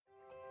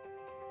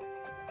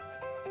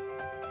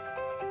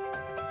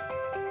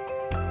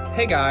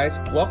Hey guys,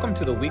 welcome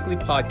to the weekly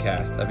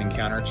podcast of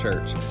Encounter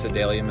Church,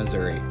 Sedalia,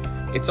 Missouri.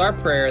 It's our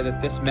prayer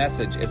that this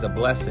message is a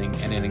blessing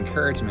and an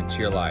encouragement to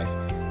your life.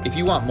 If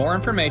you want more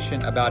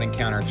information about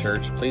Encounter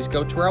Church, please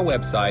go to our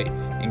website,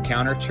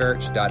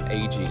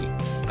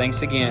 encounterchurch.ag.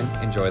 Thanks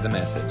again. Enjoy the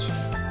message.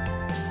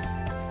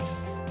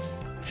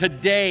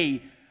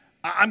 Today,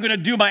 I'm going to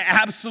do my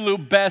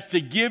absolute best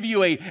to give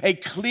you a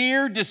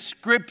clear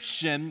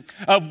description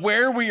of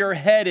where we are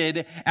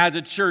headed as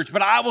a church.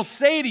 But I will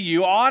say to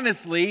you,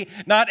 honestly,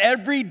 not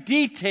every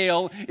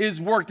detail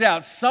is worked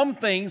out. Some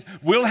things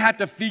we'll have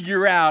to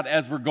figure out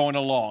as we're going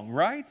along,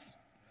 right?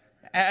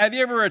 Have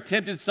you ever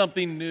attempted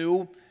something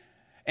new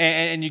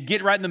and you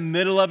get right in the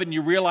middle of it and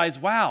you realize,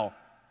 wow,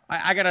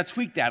 I got to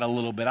tweak that a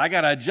little bit. I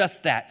got to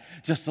adjust that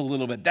just a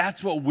little bit.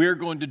 That's what we're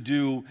going to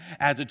do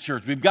as a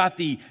church. We've got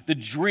the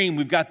dream.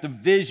 We've got the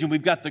vision.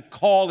 We've got the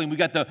calling. We've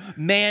got the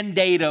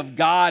mandate of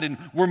God, and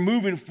we're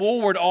moving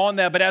forward on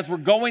that. But as we're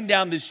going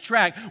down this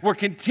track, we're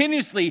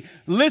continuously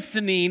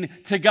listening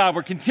to God.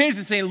 We're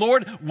continuously saying,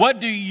 Lord, what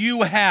do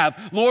you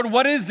have? Lord,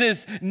 what is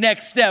this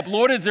next step?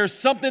 Lord, is there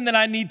something that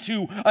I need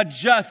to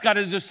adjust? God,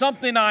 is there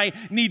something I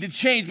need to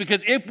change?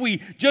 Because if we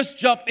just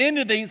jump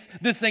into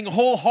this thing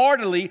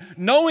wholeheartedly,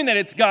 knowing that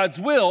it's God's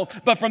will,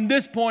 but from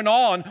this point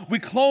on, we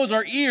close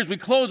our ears, we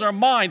close our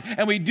mind,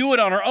 and we do it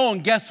on our own,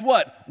 guess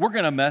what? We're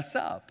going to mess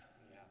up.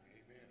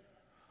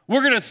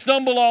 We're going to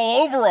stumble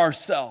all over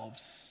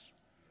ourselves.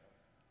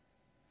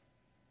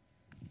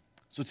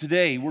 So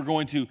today, we're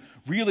going to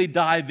really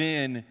dive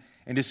in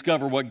and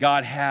discover what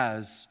God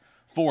has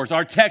for us.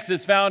 Our text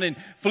is found in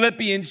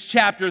Philippians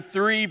chapter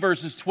 3,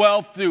 verses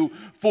 12 through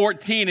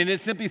 14, and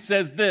it simply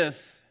says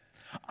this.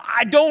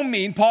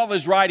 Paul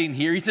is writing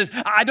here, he says,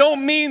 I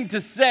don't mean to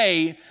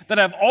say that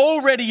I've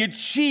already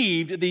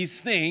achieved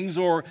these things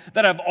or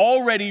that I've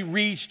already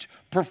reached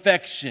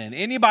perfection.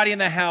 Anybody in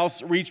the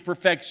house reached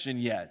perfection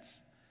yet?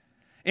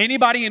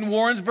 Anybody in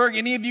Warrensburg,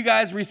 any of you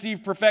guys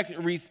received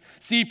perfection?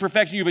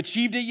 You've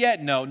achieved it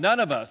yet? No, none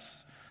of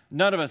us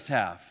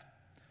have.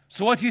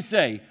 So what's he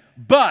say?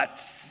 But...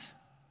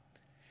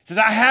 He says,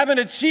 I haven't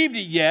achieved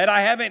it yet.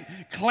 I haven't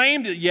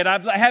claimed it yet.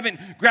 I haven't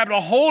grabbed a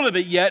hold of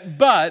it yet,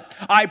 but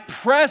I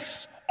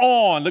press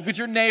on. Look at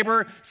your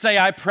neighbor. Say,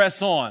 I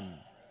press on.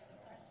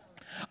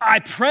 I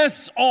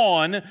press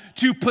on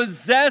to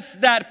possess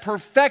that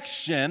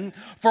perfection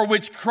for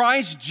which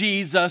Christ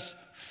Jesus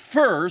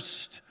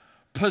first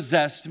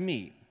possessed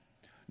me.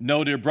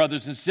 No, dear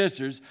brothers and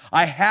sisters,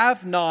 I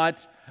have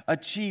not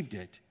achieved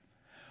it,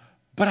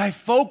 but I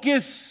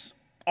focus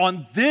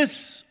on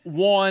this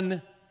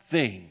one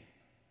thing.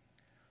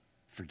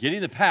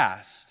 Forgetting the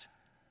past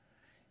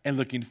and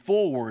looking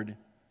forward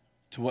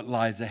to what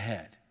lies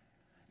ahead.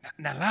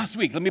 Now, last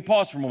week, let me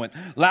pause for a moment.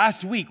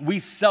 Last week, we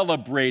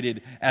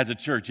celebrated as a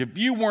church. If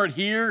you weren't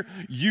here,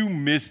 you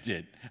missed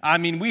it. I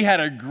mean, we had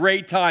a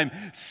great time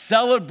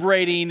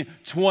celebrating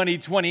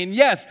 2020. And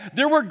yes,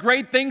 there were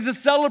great things to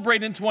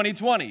celebrate in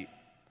 2020.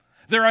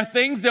 There are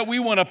things that we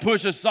want to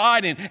push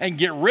aside and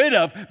get rid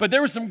of, but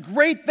there were some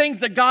great things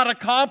that God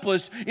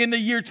accomplished in the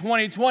year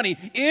 2020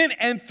 in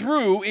and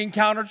through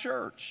Encounter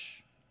Church.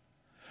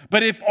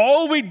 But if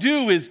all we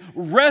do is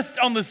rest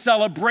on the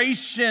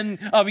celebration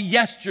of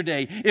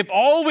yesterday, if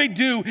all we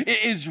do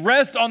is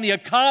rest on the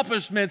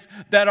accomplishments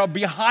that are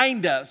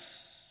behind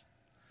us,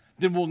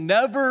 then we'll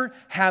never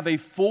have a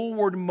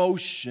forward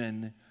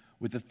motion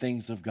with the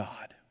things of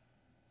God.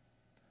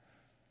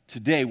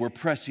 Today, we're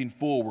pressing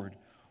forward.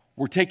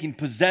 We're taking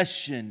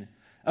possession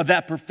of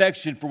that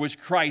perfection for which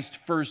Christ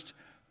first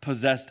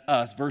possessed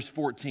us. Verse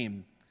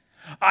 14.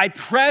 I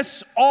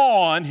press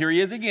on, here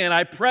he is again,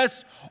 I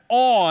press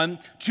on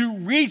to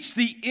reach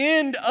the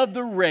end of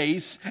the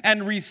race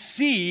and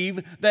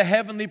receive the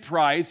heavenly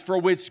prize for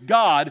which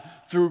God,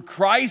 through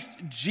Christ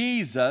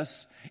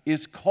Jesus,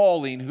 is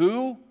calling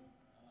who?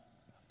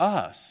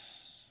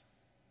 Us.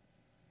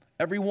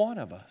 Every one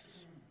of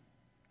us.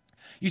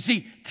 You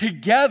see,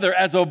 together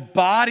as a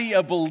body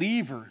of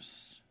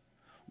believers,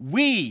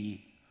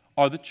 we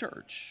are the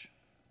church.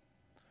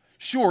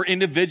 Sure,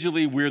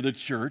 individually we're the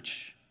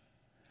church.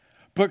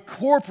 But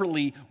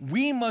corporately,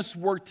 we must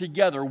work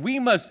together. We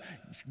must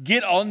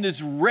get on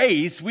this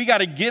race. We got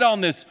to get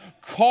on this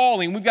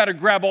calling. We've got to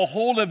grab a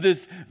hold of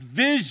this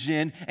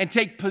vision and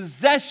take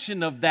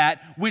possession of that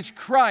which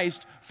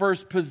Christ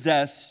first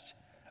possessed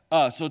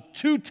us. So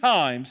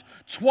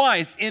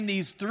twice in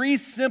these three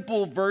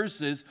simple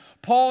verses,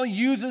 Paul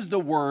uses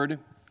the word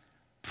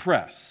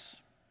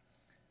press.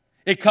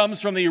 It comes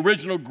from the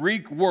original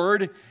Greek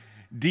word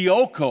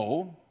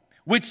dioko,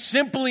 which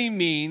simply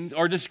means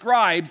or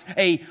describes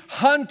a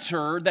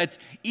hunter that's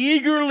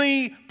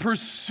eagerly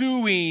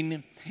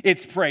pursuing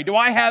its prey. Do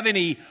I have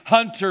any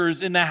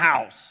hunters in the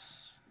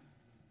house?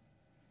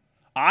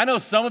 I know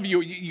some of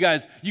you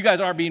guys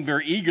aren't being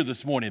very eager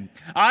this morning.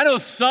 I know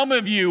some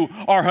of you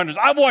are hunters.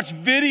 I've watched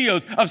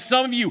videos of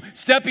some of you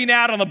stepping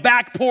out on the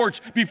back porch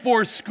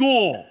before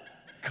school.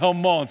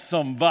 Come on,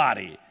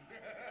 somebody.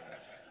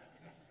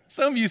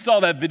 Some of you saw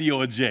that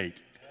video of Jake.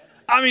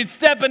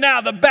 stepping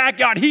out of the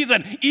backyard. He's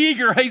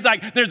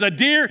like, there's a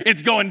deer,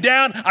 it's going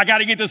down. I got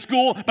to get to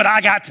school, but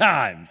I got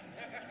time.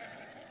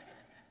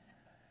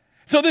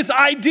 So this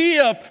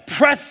idea of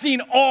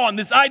pressing on,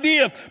 this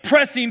idea of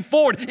pressing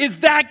forward, is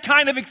that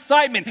kind of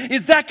excitement,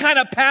 is that kind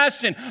of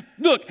passion.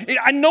 Look,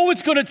 I know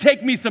it's going to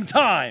take me some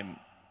time.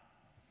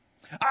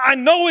 I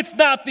know it's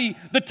not the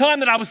time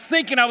that I was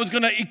thinking I was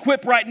going to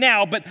equip right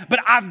now, but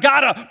I've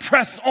got to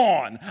press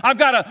on. I've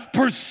got to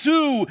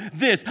pursue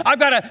this. I've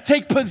got to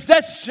take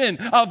possession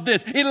of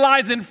this. It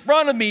lies in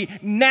front of me.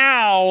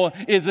 Now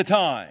is the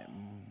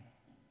time.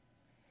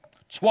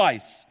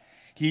 Twice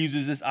he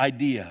uses this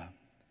idea.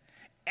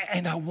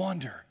 And I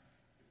wonder,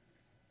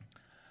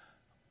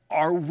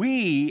 are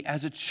we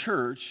as a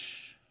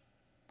church,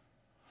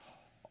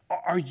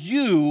 are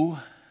you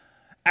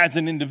as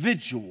an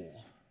individual,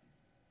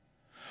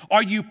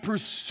 are you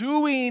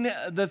pursuing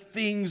the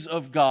things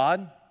of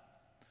God?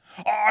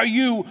 Are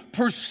you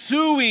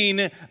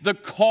pursuing the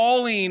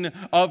calling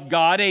of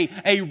God,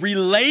 a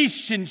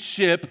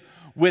relationship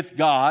with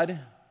God,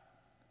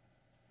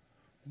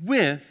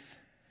 with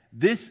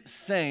this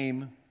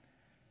same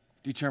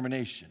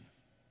determination?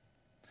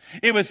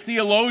 It was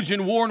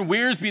theologian Warren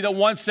Wiersbe that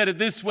once said it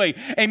this way: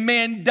 a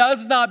man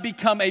does not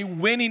become a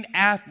winning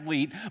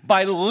athlete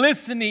by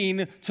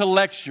listening to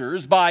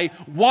lectures, by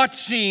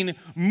watching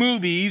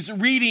movies,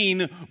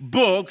 reading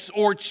books,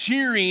 or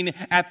cheering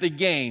at the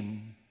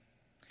game.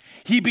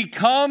 He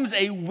becomes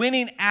a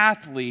winning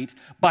athlete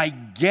by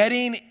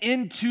getting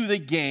into the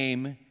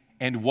game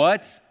and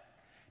what?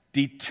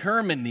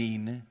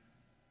 Determining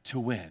to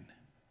win.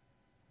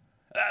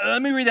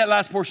 Let me read that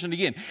last portion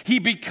again. He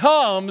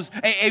becomes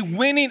a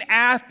winning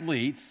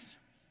athlete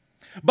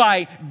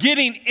by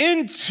getting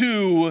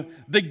into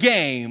the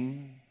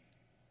game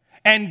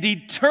and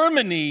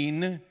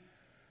determining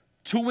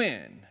to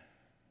win.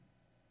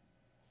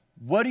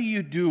 What are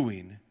you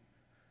doing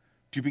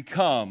to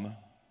become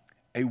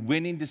a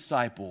winning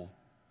disciple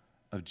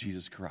of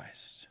Jesus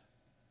Christ?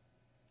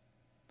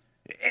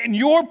 In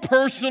your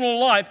personal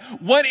life,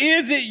 what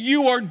is it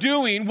you are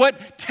doing?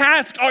 What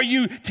task are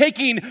you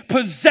taking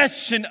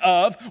possession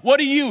of? What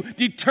are you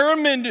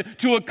determined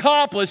to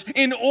accomplish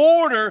in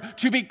order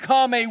to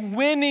become a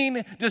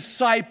winning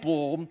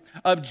disciple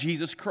of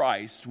Jesus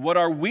Christ? What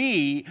are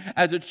we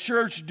as a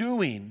church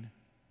doing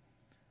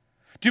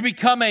to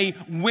become a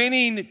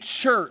winning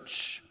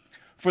church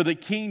for the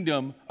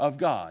kingdom of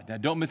God? Now,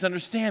 don't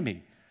misunderstand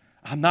me.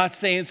 I'm not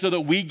saying so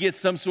that we get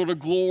some sort of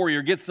glory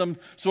or get some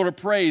sort of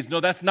praise. No,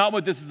 that's not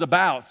what this is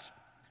about.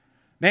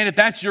 Man, if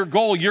that's your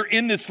goal, you're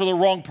in this for the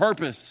wrong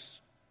purpose.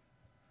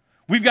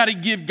 We've got to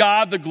give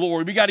God the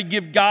glory. We've got to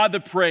give God the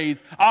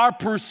praise. Our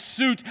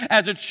pursuit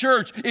as a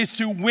church is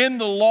to win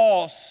the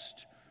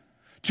lost,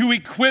 to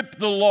equip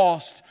the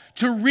lost,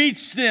 to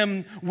reach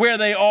them where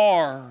they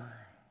are.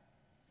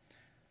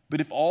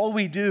 But if all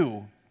we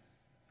do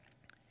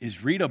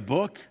is read a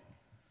book,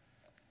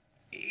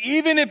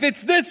 even if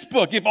it's this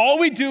book, if all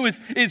we do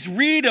is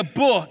read a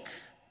book,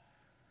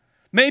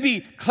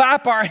 maybe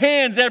clap our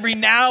hands every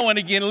now and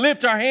again,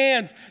 lift our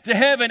hands to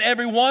heaven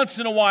every once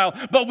in a while,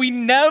 but we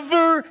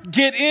never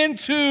get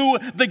into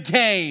the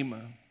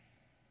game,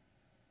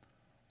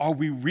 are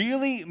we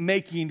really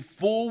making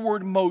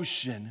forward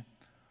motion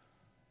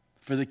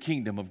for the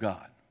kingdom of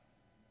God?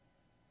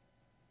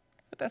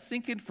 Let that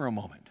sink in for a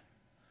moment.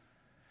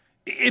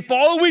 If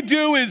all we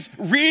do is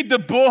read the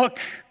book,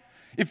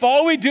 if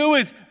all we do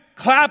is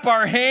clap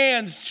our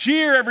hands,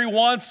 cheer every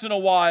once in a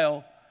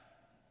while,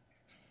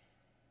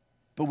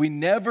 but we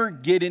never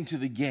get into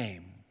the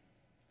game,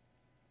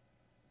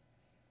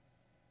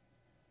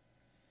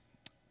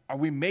 are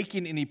we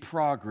making any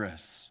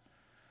progress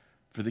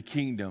for the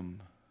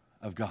kingdom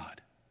of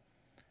God?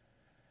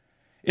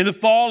 In the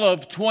fall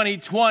of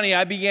 2020,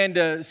 I began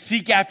to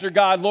seek after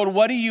God. Lord,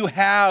 what do you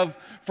have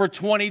for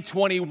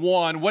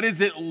 2021? What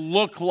does it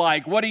look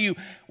like?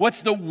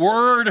 What's the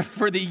word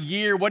for the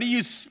year? What are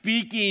you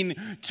speaking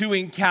to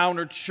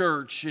Encounter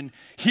Church? And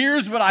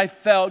here's what I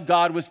felt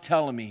God was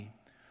telling me.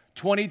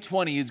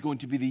 2020 is going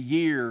to be the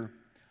year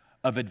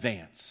of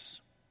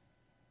advance.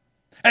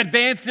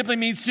 Advance simply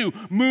means to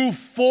move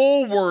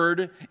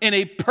forward in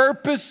a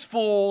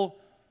purposeful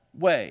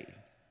way.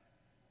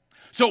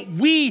 So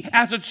we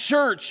as a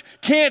church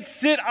can't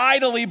sit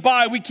idly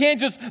by. We can't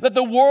just let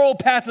the world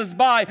pass us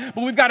by,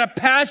 but we've got to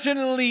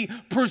passionately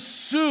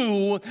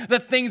pursue the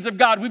things of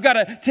God. We've got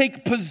to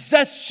take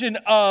possession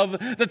of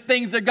the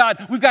things of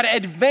God. We've got to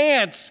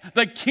advance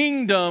the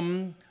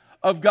kingdom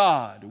of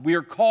God. We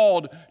are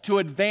called to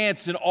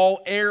advance in all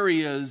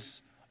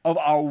areas of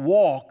our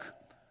walk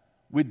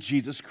with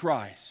Jesus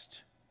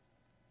Christ.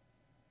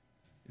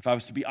 If I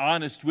was to be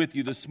honest with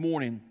you this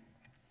morning,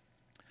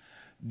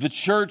 the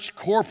church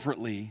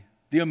corporately,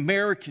 the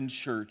American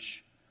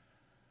church,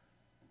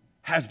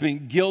 has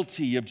been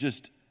guilty of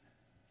just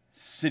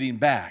sitting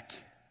back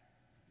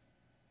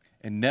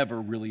and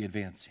never really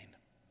advancing.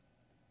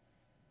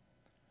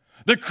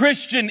 The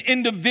Christian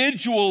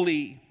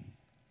individually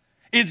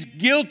is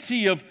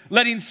guilty of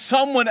letting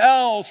someone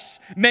else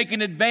make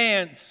an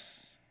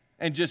advance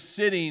and just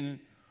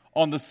sitting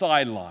on the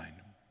sideline.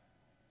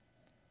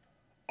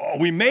 Oh,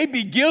 we may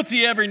be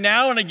guilty every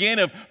now and again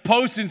of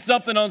posting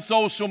something on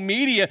social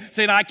media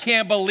saying, I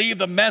can't believe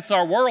the mess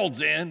our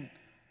world's in.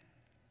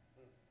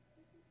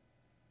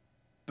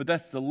 But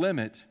that's the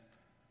limit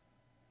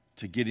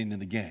to getting in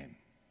the game.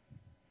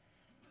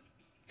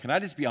 Can I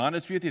just be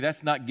honest with you?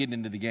 That's not getting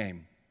into the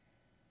game.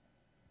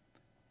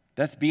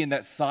 That's being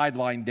that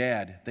sideline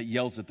dad that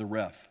yells at the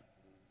ref.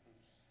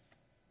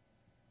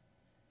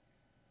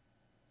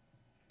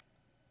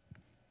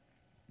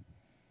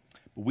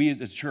 But we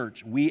as a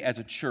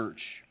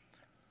church,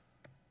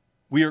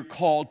 we are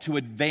called to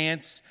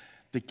advance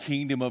the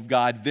kingdom of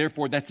God.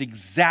 Therefore, that's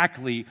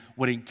exactly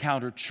what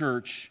Encounter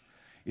Church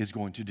is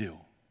going to do.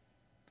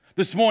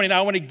 This morning,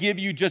 I want to give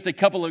you just a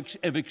couple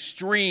of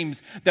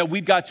extremes that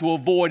we've got to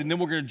avoid, and then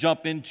we're going to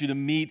jump into the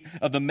meat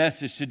of the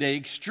message today.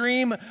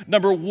 Extreme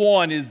number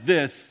one is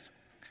this.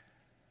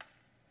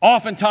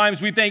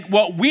 Oftentimes we think,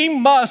 well, we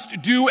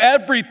must do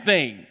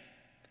everything.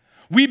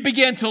 We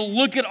begin to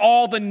look at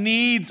all the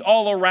needs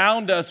all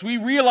around us. We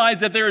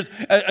realize that there's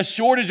a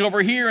shortage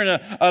over here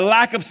and a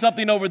lack of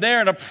something over there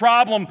and a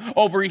problem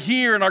over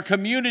here in our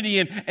community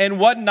and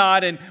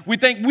whatnot. And we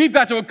think we've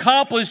got to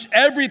accomplish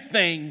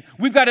everything.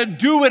 We've got to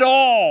do it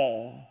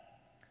all.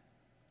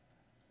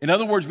 In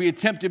other words, we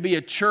attempt to be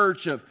a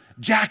church of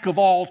jack of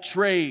all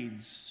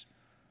trades.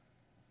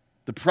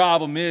 The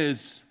problem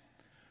is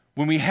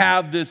when we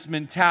have this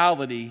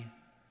mentality,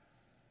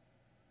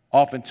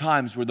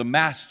 oftentimes we're the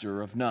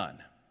master of none.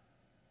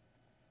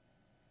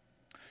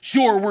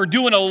 Sure, we're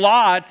doing a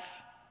lot,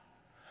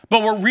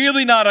 but we're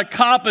really not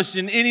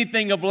accomplishing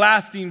anything of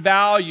lasting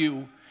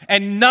value,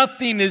 and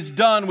nothing is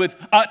done with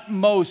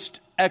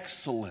utmost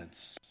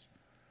excellence.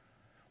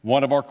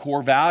 One of our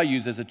core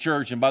values as a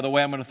church, and by the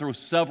way, I'm going to throw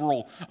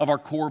several of our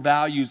core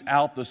values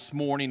out this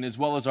morning as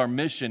well as our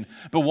mission,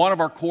 but one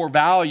of our core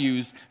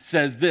values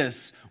says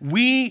this: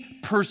 we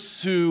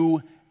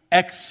pursue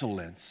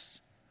excellence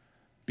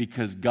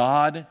because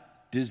God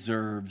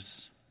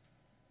deserves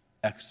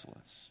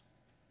excellence.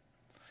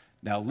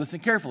 Now, listen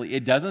carefully.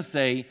 It doesn't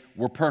say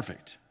we're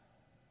perfect.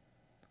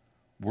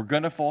 We're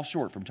going to fall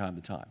short from time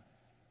to time.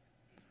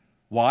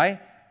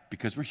 Why?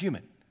 Because we're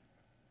human.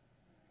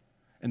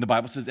 And the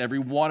Bible says every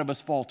one of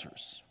us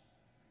falters.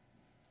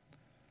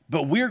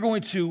 But we're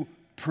going to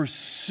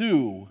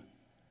pursue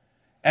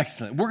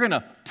excellence. We're going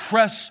to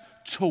press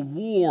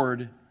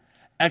toward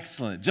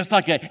excellent. Just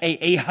like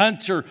a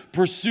hunter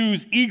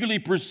eagerly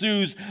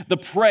pursues the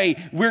prey,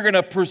 we're going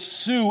to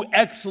pursue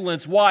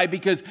excellence. Why?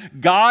 Because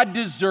God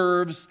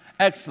deserves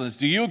excellence.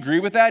 Do you agree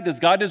with that? Does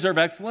God deserve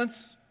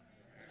excellence?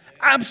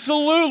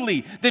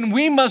 Absolutely. Then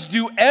we must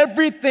do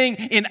everything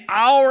in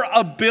our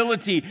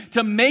ability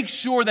to make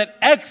sure that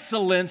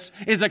excellence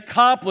is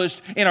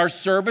accomplished in our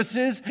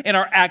services, in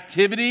our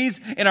activities,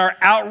 in our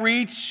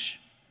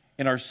outreach,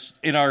 in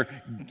our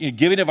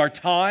giving of our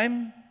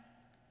time,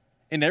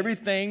 in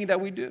everything that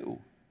we do.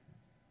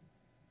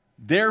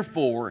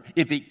 Therefore,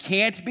 if it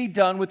can't be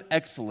done with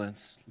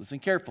excellence, listen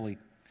carefully,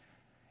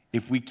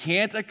 if we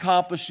can't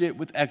accomplish it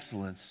with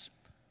excellence,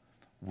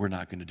 we're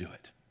not going to do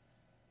it.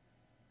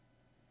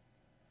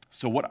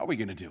 So what are we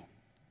going to do?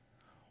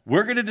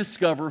 We're going to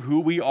discover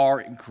who we are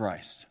in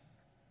Christ.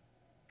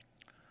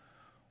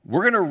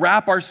 We're going to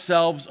wrap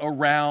ourselves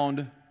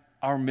around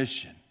our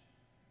mission.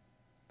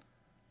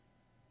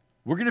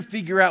 We're going to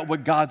figure out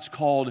what God's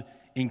called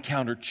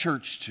Encounter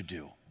Church to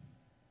do.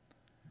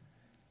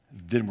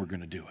 Then we're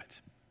going to do it.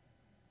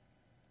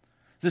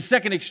 The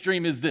second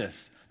extreme is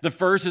this. The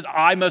first is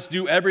I must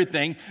do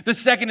everything. The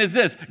second is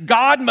this.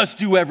 God must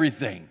do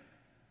everything.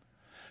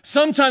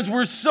 Sometimes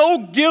we're so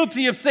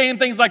guilty of saying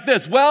things like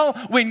this. Well,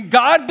 when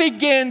God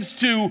begins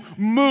to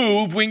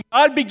move, when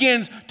God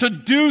begins to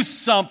do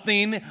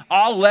something,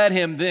 I'll let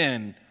him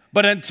then.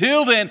 But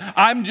until then,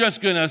 I'm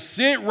just going to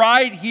sit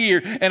right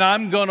here and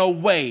I'm going to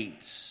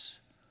wait.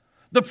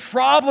 The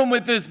problem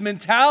with this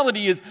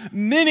mentality is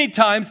many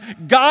times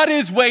God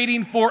is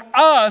waiting for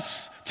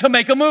us to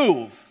make a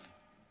move.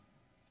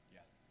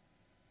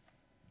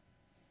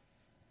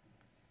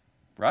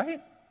 Right?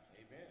 Amen.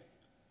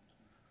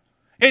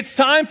 It's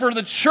time for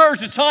the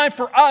church, it's time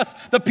for us,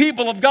 the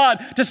people of God,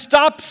 to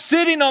stop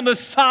sitting on the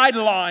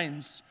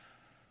sidelines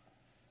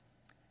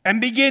and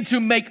begin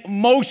to make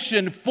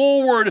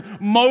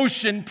forward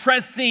motion,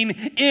 pressing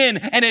in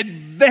and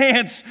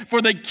advance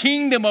for the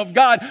kingdom of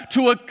God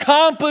to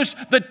accomplish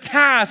the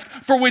task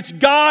for which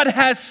God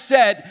has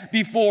set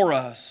before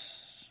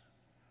us.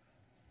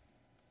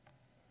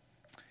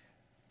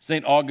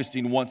 St.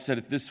 Augustine once said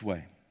it this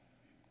way,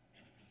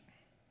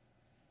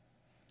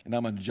 and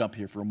I'm going to jump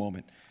here for a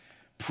moment.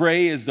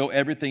 Pray as though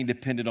everything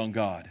depended on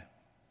God.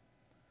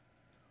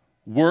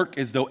 Work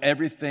as though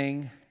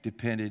everything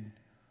depended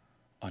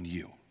on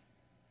you.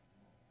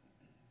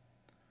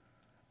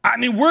 I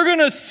mean, we're going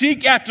to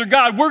seek after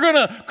God. We're going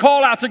to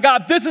call out to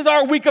God. This is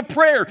our week of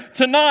prayer.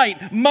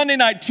 Tonight, Monday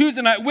night,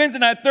 Tuesday night, Wednesday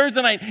night,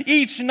 Thursday night,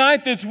 each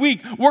night this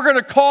week, we're going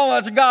to call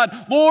out to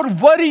God.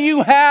 Lord, what do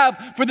you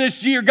have for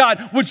this year,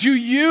 God? Would you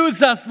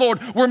use us, Lord?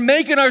 We're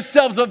making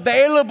ourselves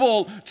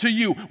available to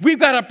you. We've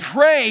got to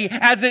pray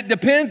as it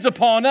depends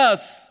upon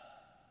us,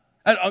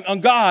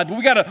 on God, but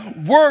we got to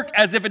work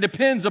as if it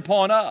depends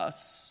upon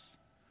us.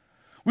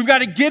 We've got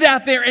to get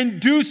out there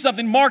and do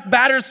something. Mark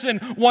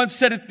Batterson once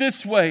said it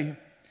this way: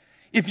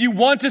 if you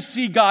want to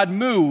see God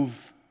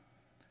move,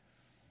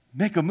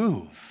 make a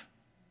move.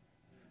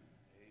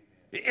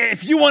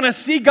 If you want to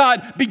see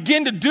God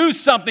begin to do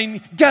something,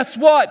 guess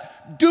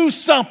what? Do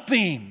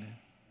something.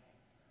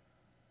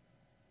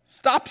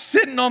 Stop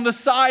sitting on the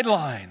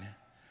sideline.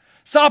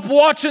 Stop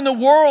watching the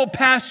world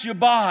pass you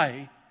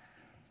by.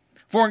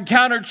 For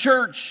Encounter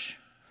Church,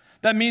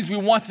 that means we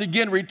once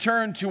again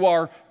return to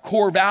our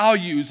core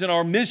values and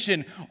our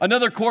mission.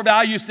 Another core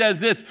value says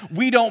this: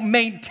 we don't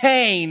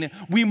maintain,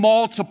 we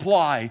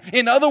multiply.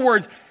 In other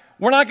words,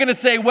 we're not going to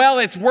say, well,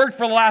 it's worked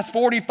for the last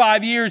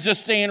 45 years just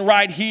staying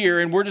right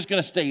here and we're just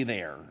going to stay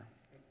there.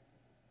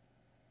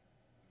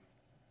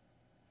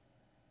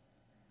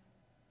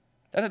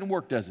 That doesn't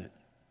work, does it?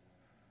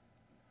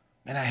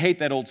 And I hate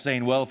that old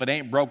saying, well, if it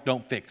ain't broke,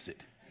 don't fix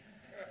it.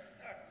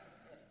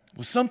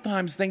 Well,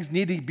 sometimes things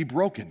need to be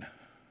broken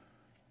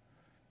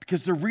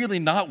because they're really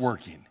not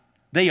working.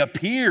 They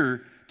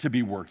appear to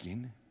be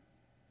working.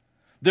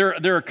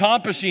 They're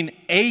accomplishing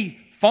a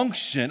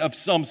function of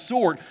some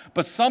sort,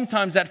 but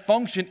sometimes that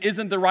function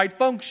isn't the right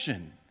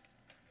function.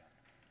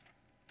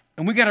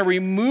 And we got to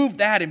remove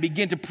that and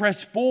begin to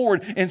press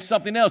forward in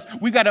something else.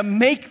 We've got to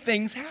make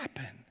things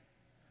happen.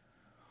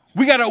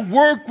 We got to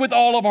work with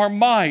all of our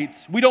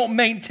might. We don't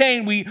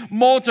maintain, we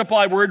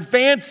multiply. We're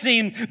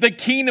advancing the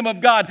kingdom of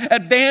God,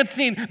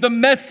 advancing the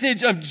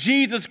message of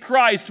Jesus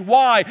Christ.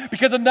 Why?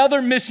 Because another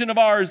mission of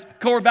ours,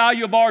 core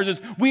value of ours,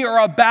 is we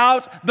are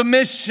about the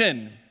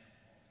mission.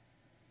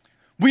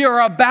 We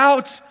are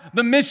about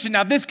the mission.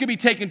 Now, this could be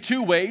taken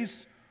two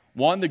ways.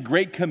 One, the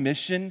Great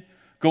Commission,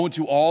 go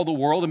into all the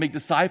world and make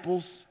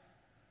disciples.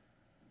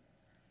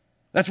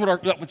 That's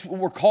what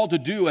we're called to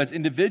do as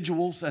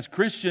individuals, as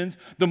Christians.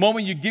 The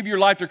moment you give your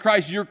life to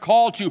Christ, you're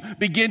called to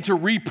begin to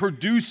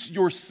reproduce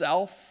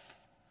yourself.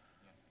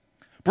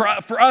 For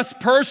us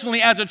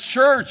personally as a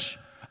church,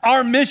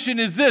 our mission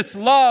is this: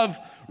 love,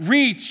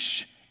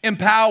 reach,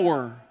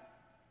 empower.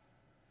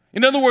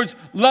 In other words,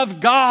 love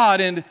God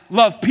and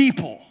love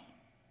people.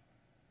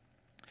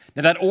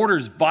 Now that order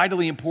is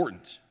vitally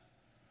important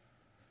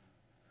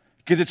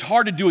because it's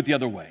hard to do it the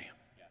other way.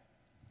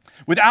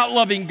 Without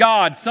loving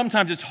God,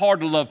 sometimes it's hard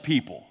to love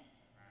people.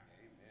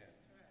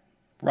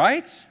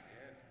 Right?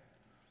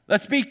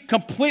 Let's be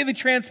completely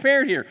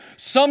transparent here.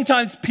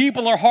 Sometimes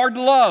people are hard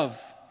to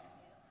love.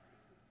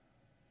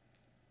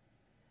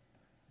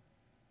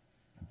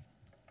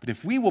 But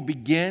if we will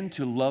begin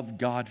to love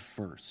God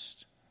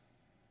first,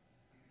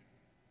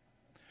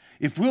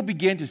 if we'll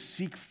begin to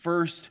seek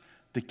first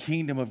the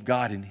kingdom of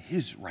God and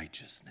His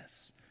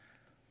righteousness,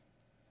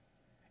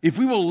 if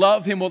we will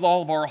love Him with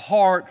all of our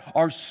heart,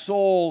 our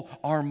soul,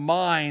 our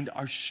mind,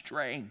 our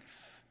strength,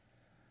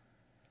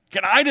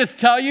 can I just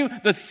tell you,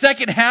 the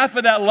second half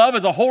of that love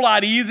is a whole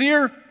lot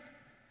easier.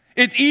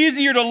 It's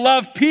easier to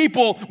love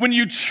people when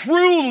you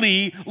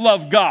truly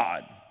love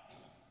God.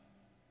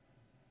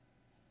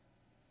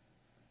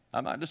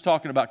 I'm not just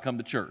talking about come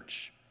to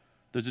church.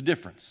 There's a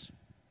difference.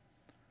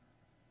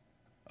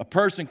 A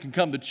person can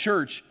come to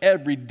church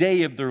every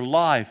day of their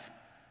life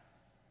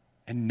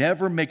and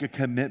never make a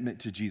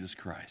commitment to Jesus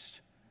Christ.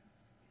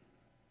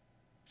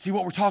 See,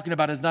 what we're talking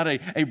about is not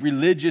a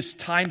religious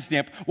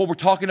timestamp. What we're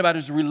talking about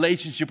is a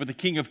relationship with the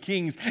King of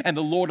Kings and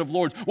the Lord of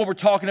Lords. What we're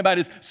talking about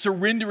is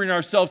surrendering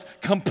ourselves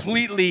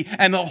completely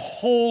and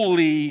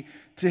wholly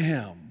to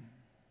Him.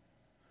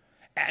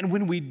 And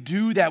when we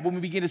do that, when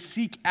we begin to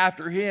seek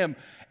after Him,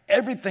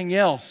 everything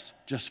else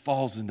just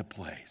falls into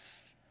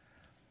place.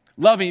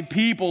 Loving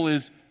people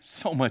is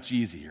so much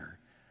easier.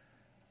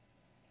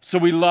 So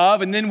we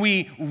love, and then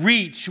we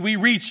reach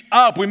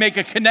up, we make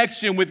a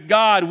connection with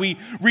God, we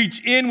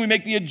reach in, we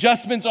make the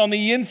adjustments on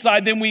the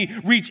inside, then we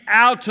reach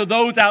out to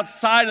those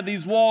outside of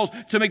these walls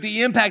to make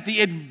the impact,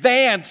 the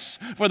advance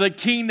for the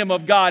kingdom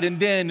of God, and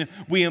then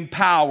we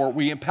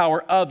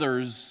empower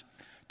others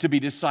to be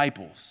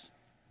disciples.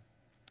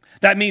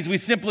 That means we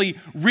simply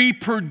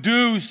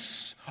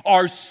reproduce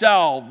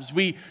ourselves.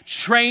 We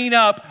train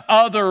up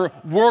other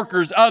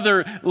workers,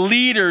 other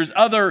leaders,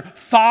 other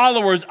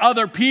followers,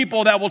 other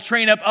people that will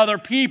train up other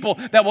people,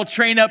 that will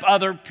train up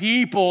other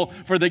people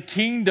for the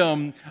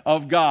kingdom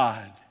of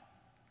God.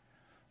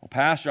 Well,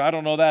 Pastor, I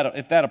don't know that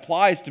if that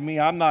applies to me.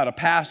 I'm not a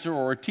pastor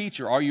or a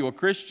teacher. Are you a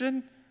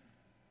Christian?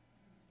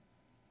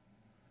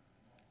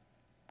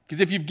 Because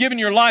if you've given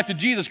your life to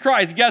Jesus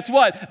Christ, guess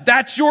what?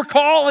 That's your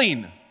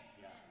calling.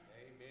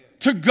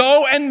 To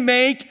go and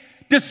make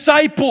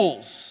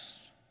disciples.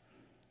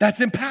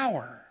 That's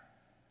empower.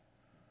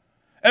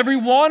 Every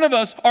one of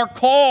us are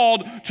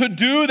called to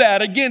do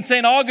that. Again,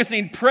 St.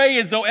 Augustine, pray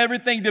as though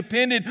everything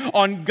depended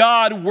on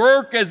God.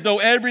 Work as though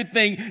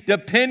everything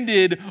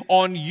depended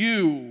on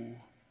you.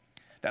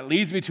 That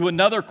leads me to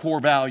another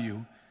core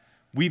value.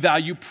 We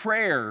value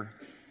prayer,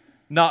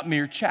 not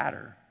mere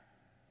chatter.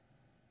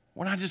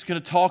 We're not just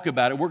going to talk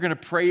about it. We're going to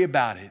pray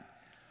about it.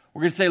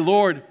 We're going to say,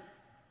 Lord,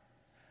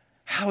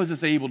 how is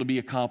this able to be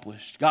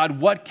accomplished?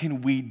 God, what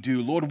can we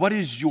do? Lord, what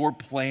is your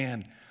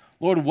plan?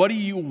 Lord, what do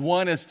you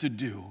want us to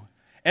do?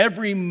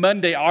 Every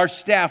Monday, our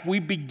staff, we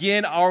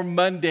begin our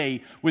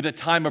Monday with a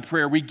time of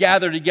prayer. We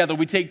gather together,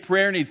 we take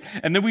prayer needs,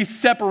 and then we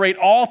separate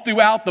all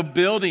throughout the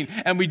building,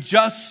 and we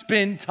just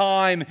spend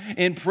time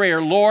in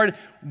prayer. Lord,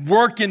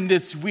 work in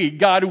this week.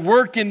 God,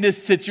 work in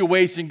this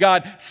situation.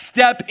 God,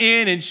 step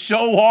in and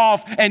show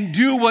off and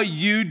do what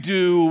you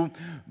do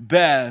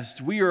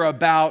best. We are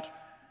about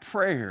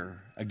prayer.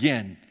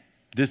 Again,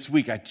 this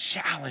week, I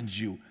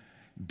challenge you,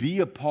 be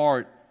a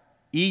part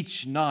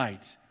each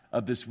night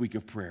of this week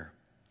of prayer.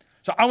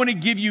 So I want to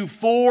give you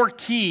 4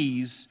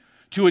 keys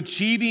to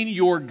achieving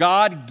your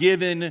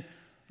God-given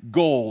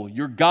goal,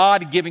 your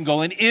God-given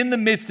goal. And in the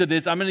midst of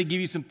this, I'm going to give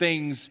you some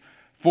things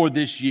for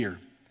this year.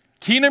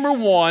 Key number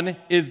 1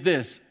 is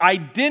this: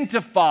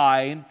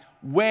 identify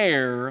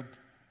where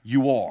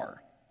you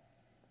are.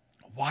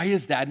 Why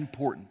is that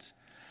important?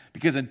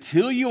 Because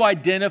until you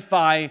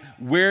identify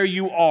where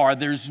you are,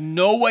 there's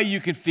no way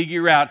you can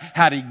figure out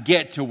how to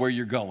get to where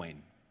you're going.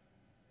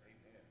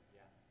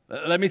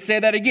 Let me say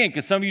that again,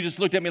 because some of you just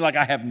looked at me like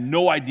I have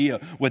no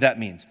idea what that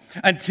means.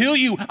 Until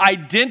you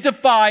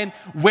identify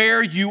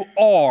where you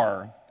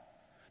are,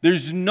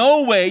 there's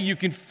no way you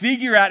can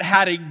figure out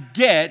how to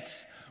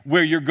get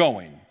where you're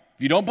going.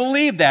 If you don't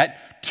believe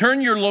that,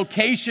 turn your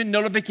location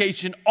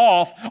notification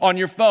off on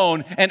your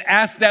phone and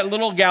ask that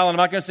little gal, and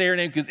I'm not going to say her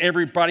name because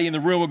everybody in the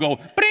room will go,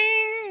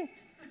 bing!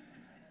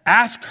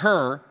 Ask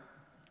her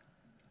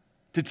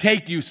to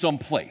take you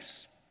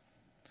someplace.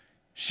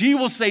 She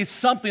will say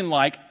something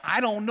like, I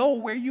don't know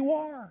where you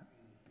are.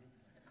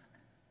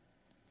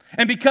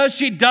 And because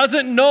she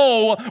doesn't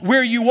know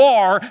where you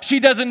are,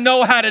 she doesn't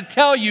know how to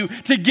tell you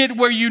to get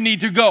where you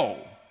need to go.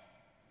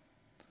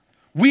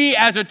 We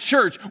as a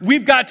church,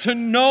 we've got to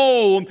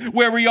know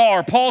where we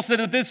are. Paul said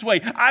it this way: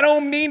 I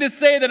don't mean to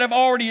say that I've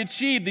already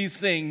achieved these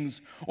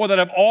things or that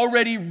I've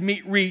already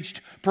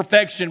reached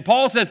perfection.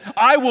 Paul says,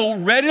 I will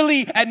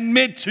readily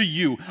admit to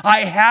you,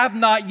 I have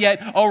not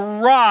yet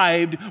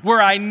arrived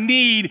where I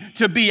need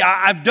to be.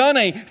 I've done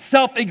a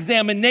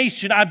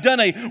self-examination. I've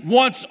done a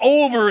once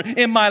over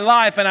in my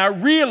life, and I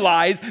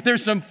realize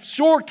there's some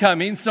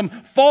shortcomings, some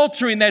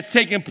faltering that's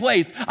taken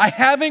place. I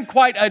haven't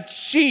quite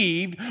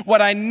achieved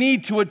what I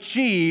need to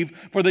achieve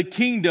for the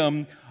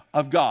kingdom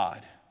of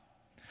God.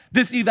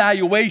 This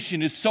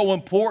evaluation is so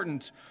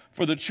important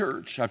for the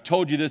church. I've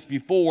told you this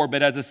before,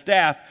 but as a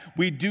staff,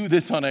 we do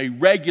this on a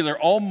regular,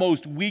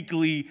 almost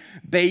weekly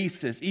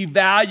basis,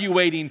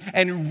 evaluating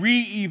and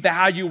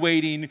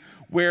re-evaluating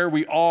where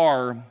we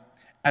are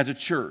as a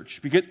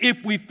church. Because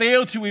if we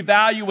fail to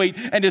evaluate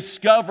and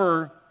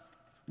discover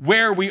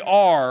where we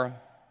are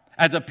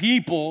as a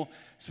people,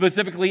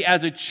 specifically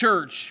as a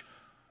church,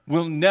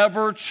 we'll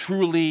never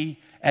truly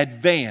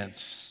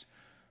advance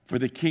for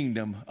the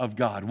kingdom of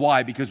God.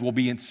 Why? Because we'll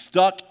be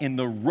stuck in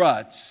the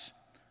ruts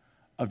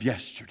of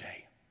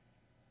yesterday.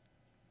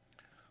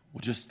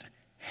 We'll just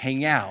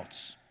hang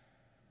out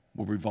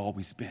where we've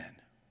always been.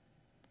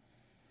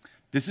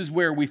 This is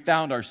where we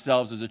found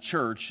ourselves as a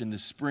church in the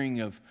spring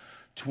of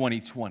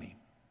 2020.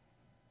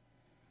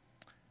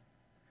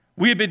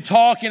 We had been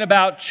talking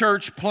about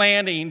church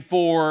planting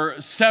for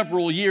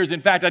several years.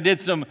 In fact, I did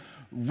some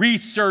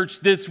research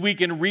this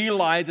week and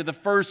realized that the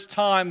first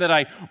time that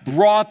I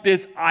brought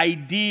this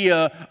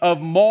idea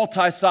of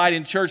multi-site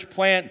and church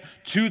plant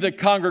to the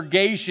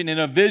congregation in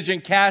a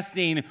vision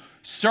casting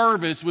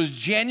service was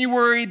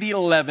January the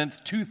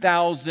 11th,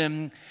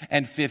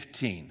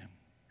 2015.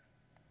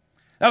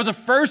 That was the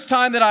first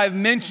time that I've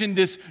mentioned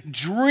this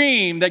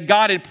dream that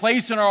God had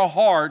placed in our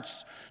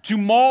hearts to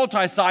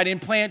multi-site and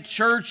plant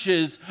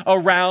churches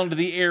around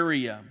the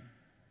area.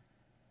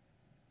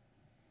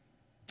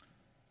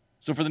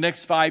 So for the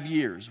next 5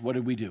 years, what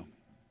did we do?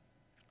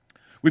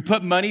 We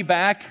put money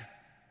back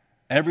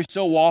every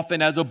so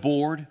often as a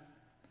board.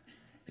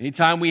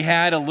 Anytime we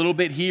had a little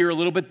bit here, a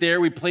little bit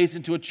there, we placed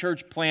into a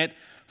church plant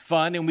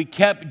fund, and we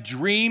kept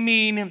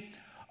dreaming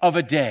of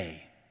a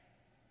day.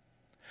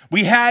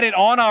 We had it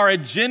on our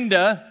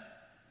agenda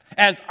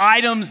as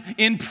items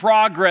in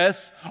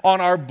progress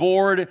on our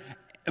board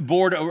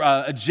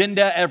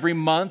agenda every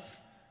month.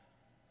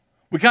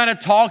 We kind of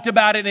talked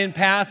about it in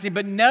passing,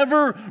 but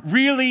never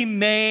really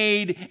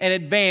made an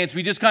advance.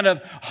 We just kind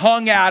of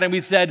hung out and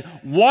we said,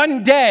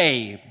 one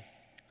day,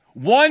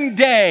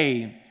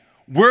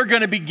 we're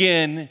going to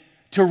begin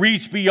to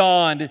reach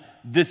beyond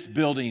this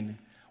building.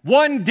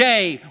 One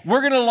day,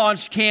 we're going to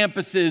launch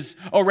campuses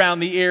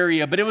around the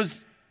area. But it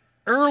was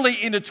early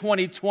into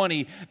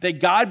 2020 that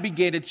God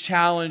began to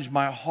challenge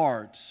my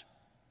heart.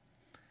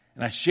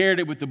 And I shared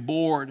it with the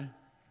board.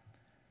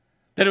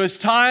 That it was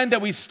time that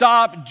we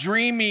stopped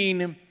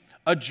dreaming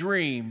a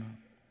dream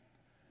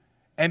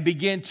and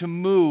begin to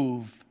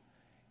move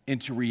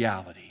into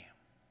reality.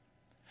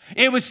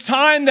 It was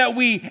time that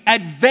we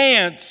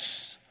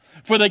advance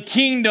for the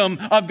kingdom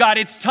of God.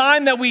 It's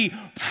time that we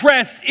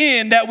press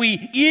in, that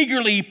we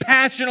eagerly,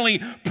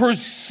 passionately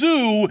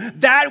pursue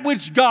that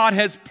which God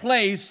has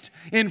placed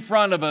in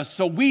front of us.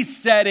 So we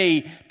set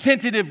a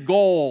tentative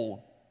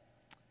goal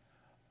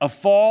of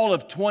fall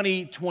of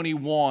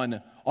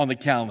 2021 on the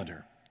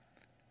calendar.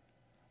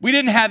 We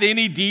didn't have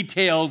any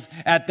details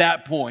at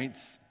that point,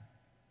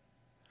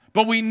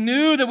 but we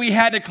knew that we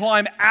had to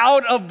climb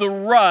out of the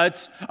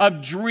ruts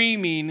of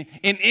dreaming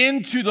and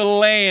into the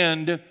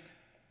land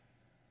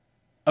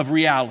of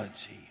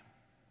reality.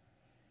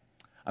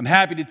 I'm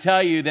happy to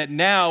tell you that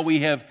now we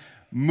have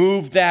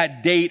moved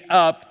that date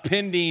up,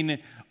 pending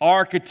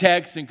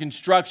architects and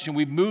construction.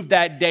 We've moved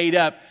that date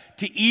up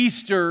to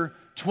Easter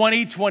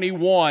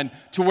 2021,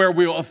 to where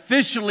we'll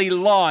officially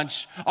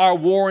launch our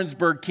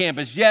Warrensburg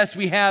campus. Yes,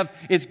 we have,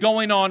 it's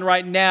going on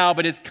right now,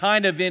 but it's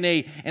kind of in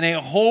a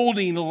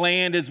holding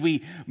land as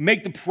we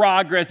make the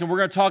progress, and we're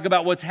going to talk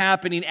about what's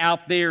happening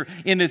out there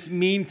in this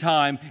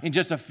meantime in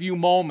just a few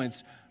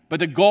moments. But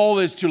the goal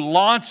is to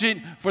launch it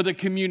for the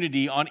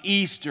community on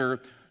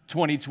Easter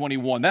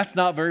 2021. That's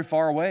not very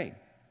far away.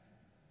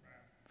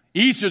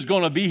 Easter's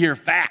going to be here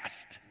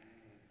fast.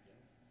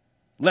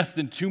 Less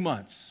than 2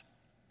 months.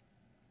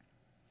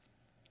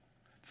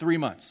 3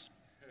 months.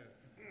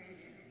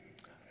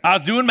 I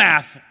was doing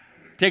math.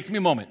 Takes me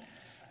a moment.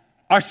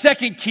 Our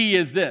second key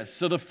is this.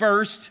 So the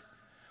first,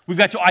 we've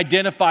got to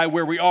identify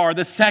where we are.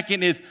 The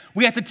second is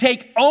we have to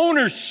take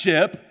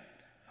ownership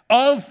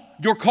of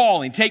your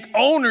calling. Take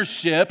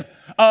ownership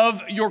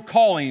of your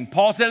calling.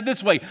 Paul said it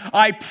this way: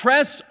 I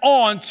press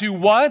on to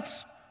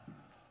what?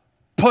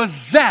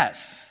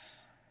 Possess.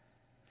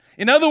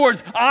 In other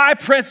words, I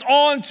press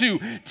on to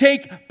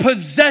take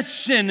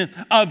possession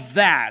of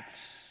that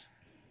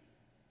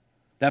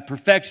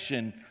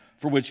perfection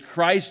for which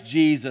Christ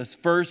Jesus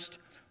first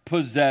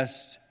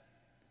possessed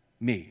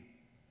me.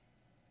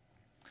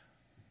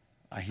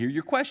 I hear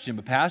your question,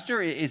 but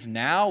Pastor, is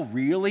now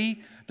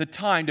really the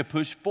time to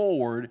push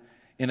forward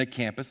in a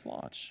campus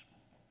launch?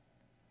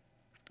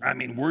 I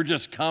mean, we're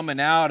just coming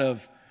out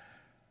of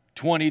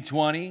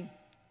 2020.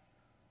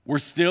 We're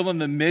still in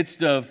the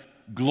midst of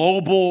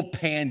global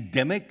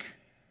pandemic.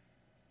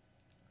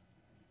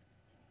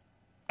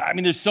 I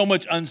mean, there's so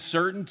much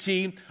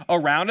uncertainty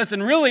around us.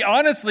 And really,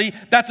 honestly,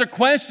 that's a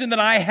question that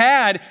I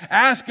had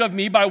asked of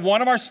me by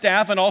one of our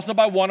staff and also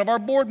by one of our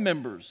board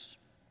members.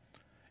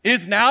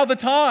 Is now the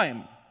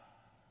time?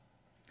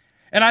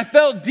 And I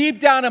felt deep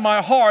down in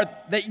my heart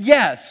that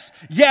yes,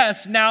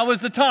 now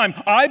is the time.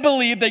 I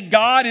believe that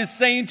God is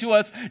saying to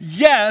us,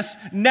 yes,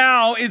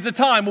 now is the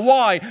time.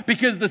 Why?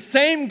 Because the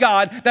same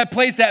God that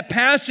placed that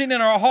passion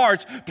in our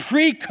hearts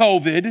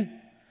pre-COVID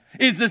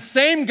is the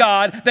same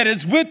God that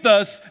is with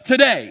us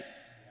today.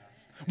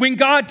 When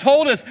God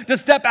told us to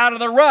step out of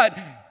the rut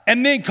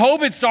and then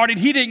COVID started,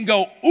 He didn't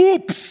go,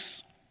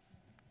 oops.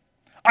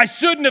 I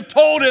shouldn't have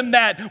told him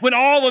that when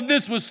all of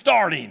this was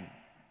starting.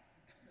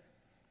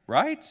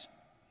 Right?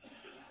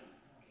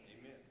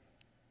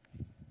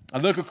 I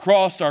look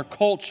across our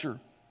culture.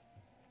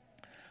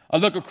 I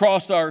look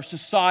across our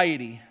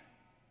society.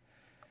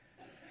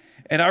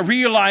 And I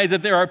realize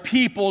that there are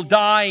people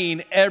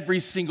dying every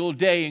single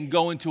day and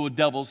going to a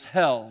devil's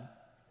hell.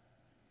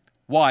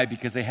 Why?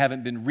 Because they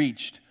haven't been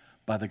reached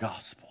by the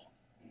gospel.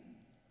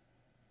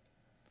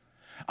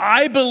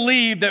 I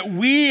believe that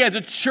we as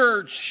a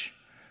church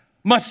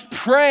must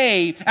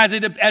pray as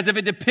if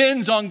it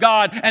depends on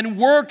God and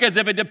work as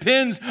if it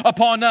depends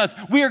upon us.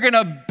 We are going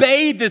to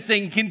bathe this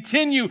thing,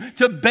 continue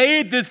to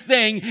bathe this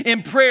thing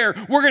in prayer.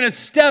 We're going to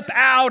step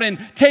out and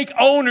take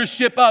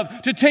ownership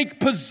of, to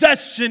take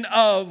possession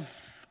of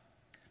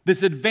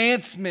this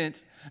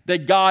advancement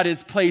that God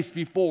has placed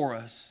before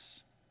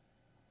us.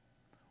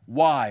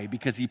 Why?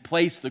 Because He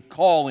placed the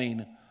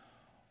calling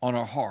on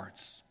our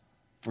hearts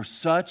for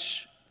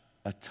such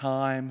a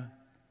time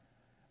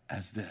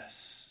as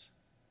this.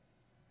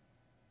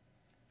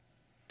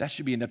 That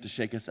should be enough to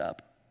shake us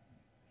up.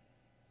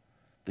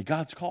 That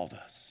God's called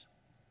us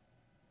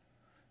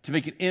to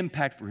make an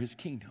impact for His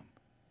kingdom,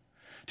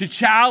 to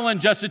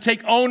challenge us to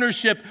take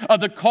ownership of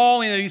the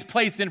calling that He's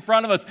placed in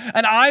front of us.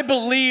 And I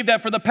believe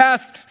that for the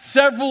past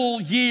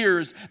several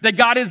years that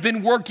God has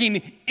been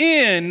working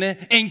in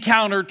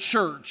Encounter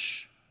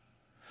Church,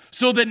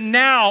 so that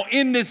now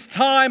in this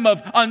time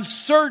of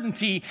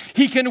uncertainty,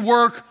 He can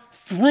work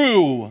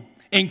through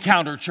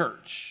Encounter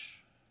Church.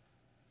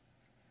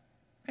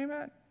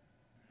 Amen.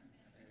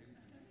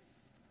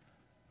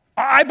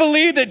 I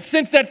believe that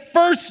since that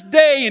first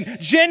day in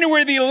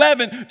January the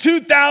 11th,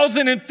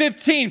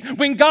 2015,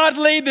 when God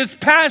laid this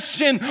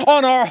passion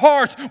on our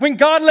hearts, when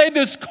God laid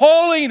this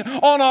calling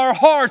on our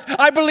hearts,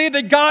 I believe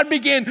that God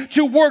began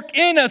to work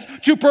in us,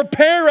 to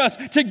prepare us,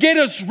 to get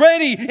us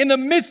ready in the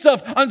midst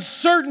of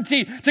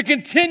uncertainty, to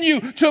continue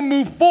to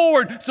move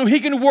forward so He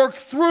can work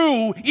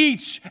through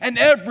each and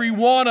every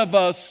one of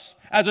us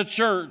as a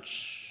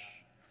church,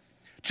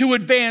 to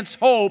advance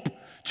hope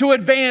to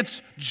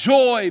advance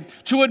joy,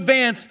 to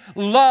advance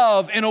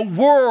love in a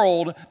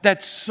world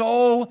that's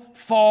so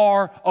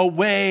far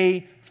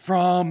away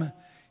from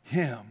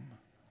Him.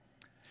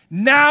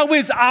 Now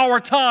is our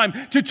time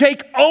to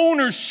take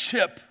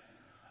ownership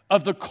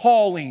of the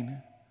calling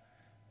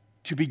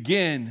to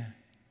begin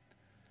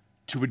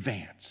to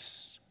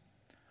advance.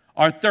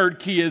 Our third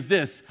key is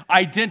this: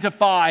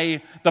 identify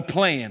the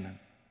plan.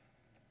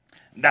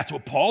 That's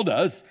what Paul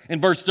does. In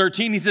verse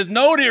 13, he says,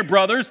 "No, dear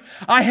brothers,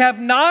 I have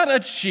not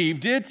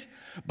achieved it,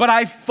 but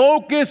I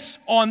focus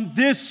on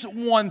this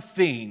one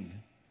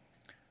thing,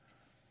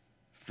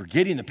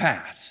 forgetting the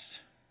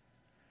past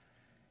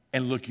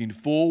and looking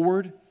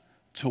forward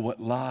to what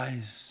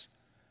lies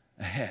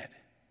ahead."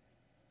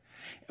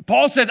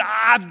 Paul says,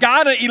 I've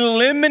got to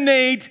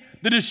eliminate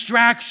the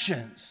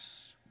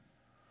distractions.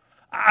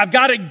 I've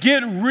got to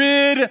get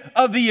rid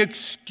of the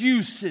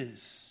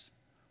excuses.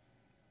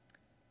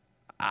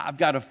 I've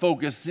got to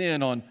focus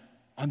in on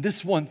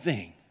this one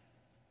thing.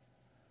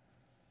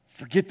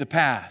 Forget the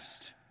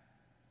past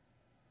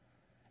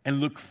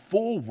and look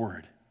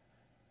forward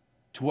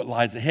to what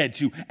lies ahead,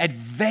 to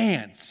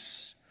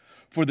advance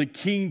for the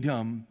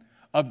kingdom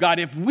of God.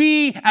 If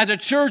we as a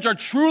church are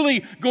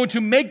truly going to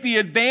make the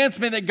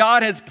advancement that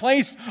God has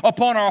placed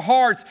upon our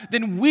hearts,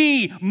 then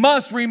we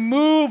must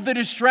remove the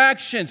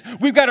distractions.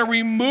 We've got to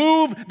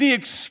remove the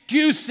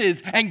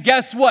excuses. And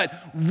guess what?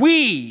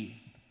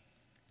 We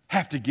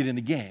have to get in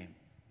the game.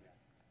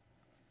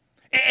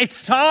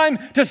 It's time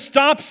to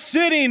stop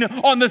sitting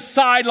on the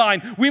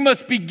sideline. We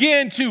must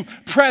begin to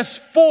press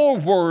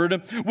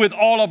forward with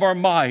all of our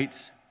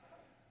might.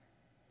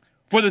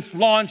 For this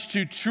launch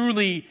to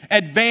truly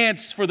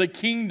advance for the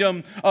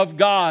kingdom of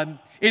God,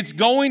 it's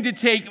going to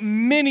take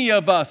many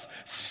of us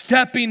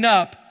stepping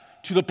up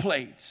to the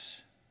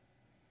plate.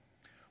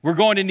 We're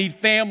going to need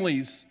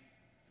families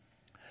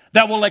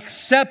that will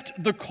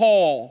accept the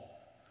call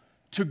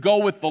to go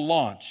with the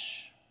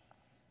launch.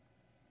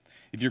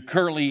 If you're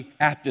currently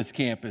at this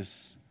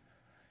campus,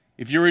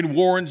 if you're in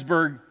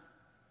Warrensburg,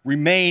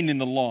 remain in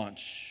the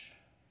launch.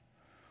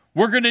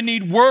 We're going to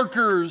need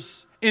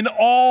workers in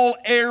all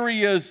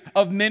areas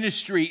of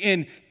ministry,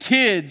 in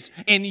kids,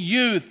 in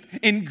youth,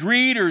 in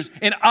greeters,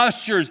 in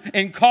ushers,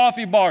 in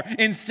coffee bar,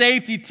 in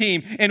safety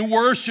team, in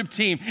worship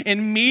team,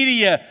 in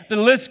media. The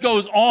list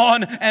goes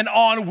on and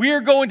on. We're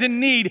going to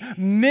need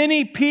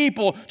many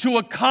people to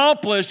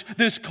accomplish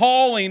this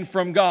calling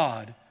from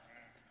God.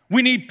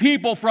 We need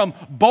people from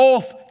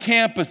both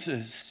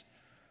campuses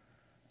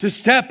to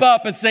step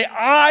up and say,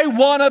 I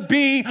want to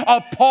be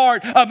a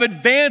part of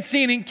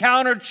advancing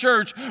Encounter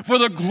Church for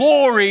the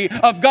glory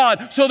of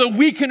God so that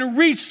we can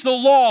reach the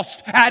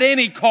lost at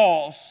any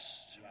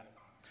cost.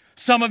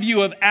 Some of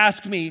you have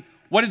asked me,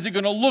 what is it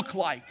going to look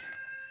like?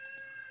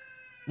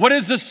 What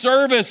is the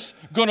service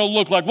going to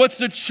look like? What's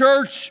the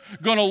church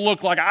going to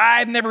look like?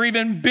 I've never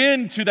even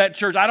been to that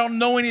church. I don't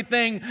know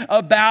anything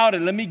about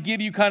it. Let me give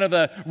you kind of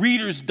a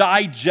Reader's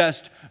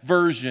Digest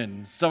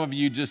version. Some of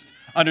you just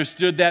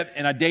understood that,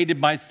 and I dated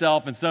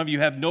myself, and some of you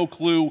have no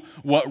clue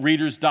what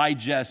Reader's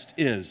Digest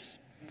is.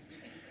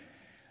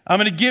 I'm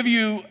going to give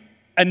you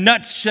a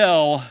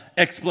nutshell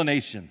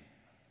explanation.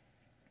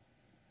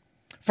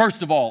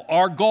 First of all,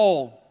 our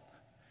goal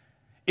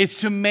is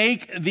to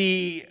make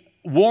the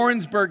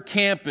Warrensburg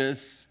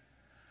campus,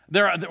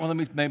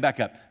 let me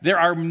back up. There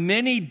are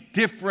many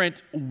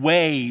different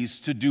ways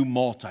to do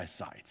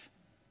multi-site.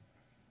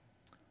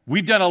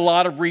 We've done a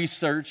lot of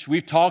research.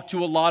 We've talked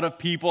to a lot of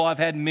people. I've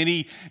had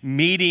many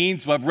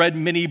meetings. I've read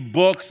many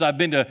books. I've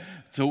been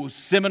to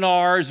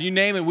seminars, you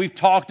name it. We've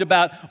talked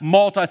about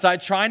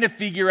multi-site, trying to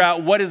figure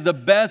out what is the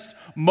best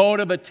mode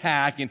of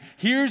attack. And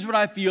here's what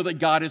I feel that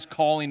God is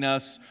calling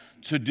us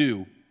to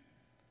do.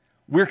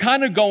 We're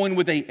kind of going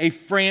with a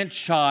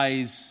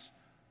franchise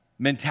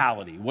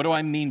mentality. What do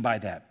I mean by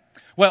that?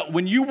 Well,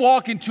 when you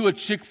walk into a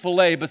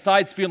Chick-fil-A,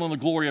 besides feeling the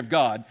glory of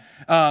God,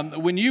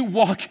 when you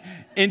walk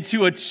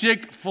into a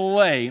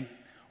Chick-fil-A,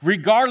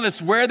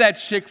 regardless where that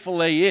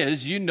Chick-fil-A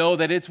is, you know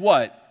that it's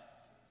what?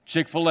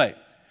 Chick-fil-A.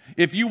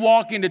 If you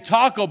walk into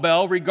Taco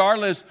Bell,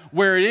 regardless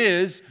where it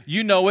is,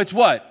 you know it's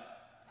what?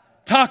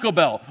 Taco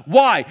Bell.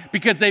 Why?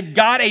 Because they've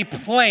got a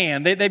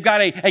plan. They've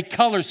got a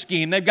color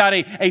scheme. They've got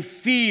a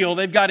feel.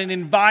 They've got an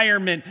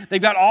environment.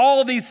 They've got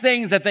all of these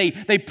things that they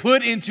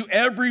put into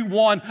every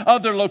one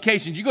of their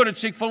locations. You go to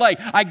Chick-fil-A,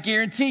 I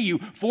guarantee you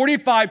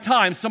 45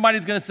 times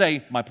somebody's going to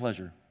say, my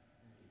pleasure.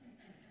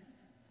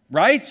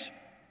 Right?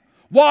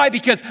 Why?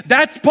 Because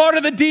that's part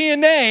of the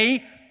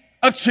DNA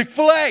of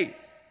Chick-fil-A.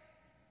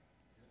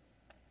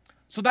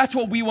 So that's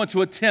what we want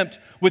to attempt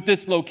with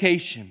this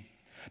location.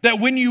 That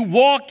when you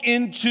walk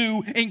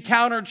into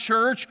Encounter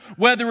Church,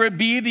 whether it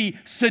be the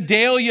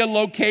Sedalia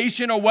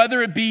location or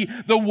whether it be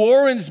the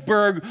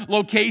Warrensburg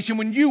location,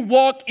 when you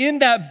walk in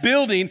that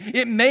building,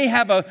 it may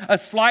have a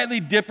slightly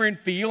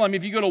different feel. I mean,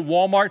 if you go to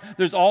Walmart,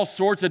 there's all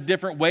sorts of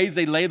different ways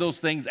they lay those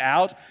things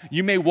out.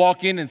 You may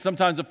walk in and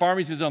sometimes the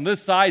pharmacy is on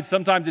this side,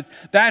 sometimes it's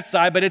that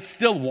side, but it's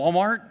still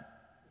Walmart,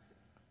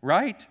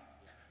 right?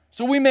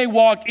 So we may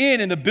walk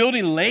in and the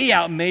building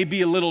layout may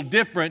be a little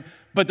different,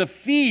 but the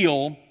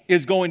feel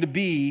is going to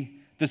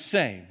be the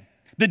same.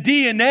 The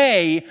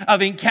DNA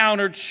of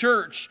Encounter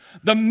Church,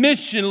 the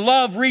mission,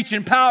 love, reach,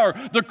 and power,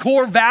 the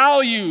core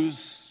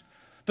values,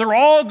 they're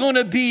all going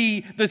to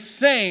be the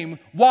same.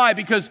 Why?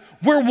 Because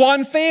we're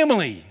one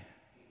family.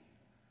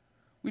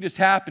 We just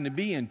happen to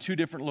be in two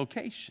different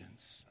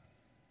locations.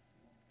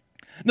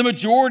 The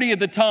majority of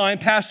the time,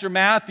 Pastor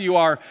Matthew,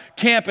 our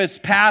campus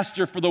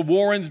pastor for the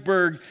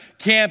Warrensburg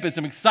campus,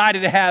 I'm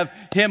excited to have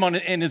him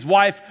and his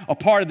wife a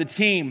part of the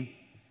team.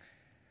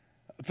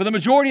 For the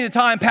majority of the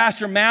time,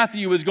 Pastor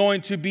Matthew is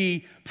going to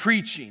be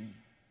preaching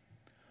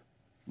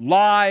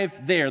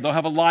live there. They'll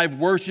have a live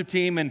worship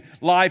team and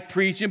live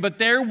preaching, but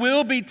there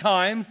will be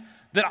times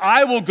that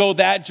I will go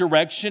that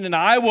direction and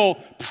I will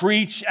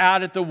preach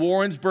out at the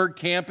Warrensburg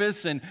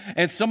campus and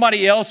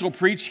somebody else will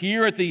preach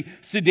here at the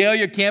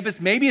Sedalia campus.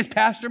 Maybe it's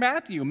Pastor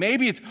Matthew.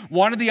 Maybe it's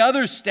one of the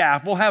other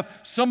staff. We'll have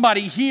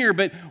somebody here,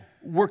 but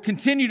we'll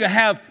continue to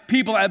have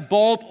people at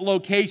both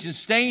locations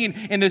staying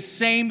in the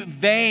same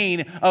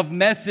vein of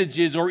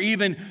messages or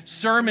even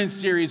sermon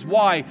series.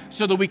 Why?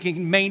 So that we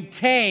can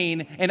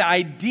maintain an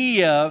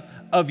idea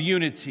of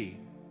unity.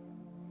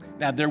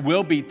 Now, there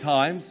will be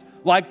times,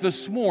 like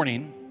this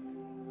morning,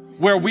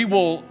 where we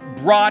will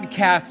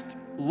broadcast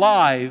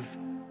live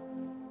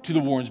to the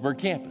Warrensburg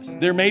campus.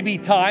 There may be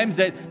times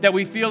that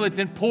we feel it's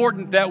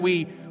important that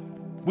we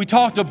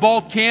talk to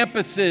both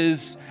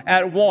campuses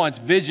at once.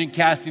 Vision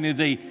casting is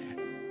a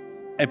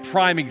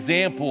prime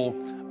example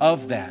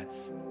of that.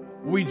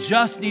 We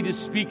just need to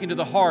speak into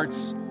the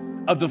hearts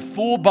of the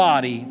full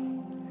body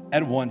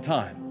at one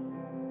time.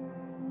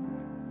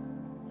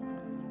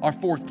 Our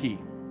fourth key.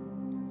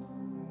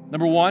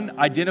 Number one,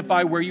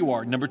 identify where you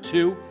are. Number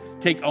two,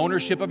 take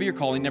ownership of your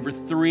calling. Number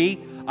three,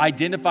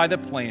 identify the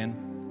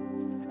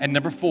plan. And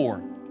number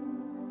four,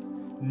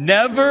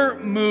 never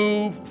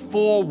move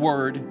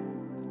forward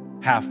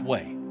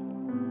halfway.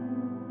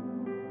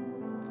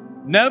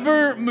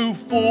 Never move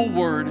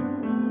forward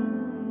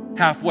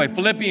halfway.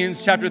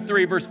 Philippians chapter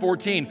 3, verse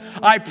 14.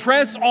 I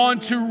press on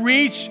to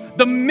reach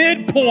the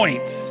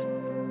midpoint.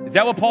 Is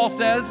that what Paul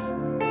says?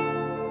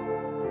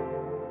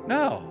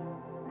 No.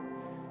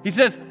 He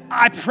says,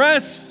 I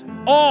press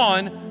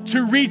on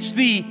to reach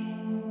the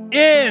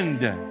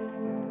end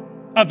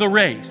of the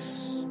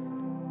race.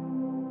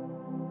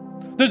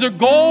 There's a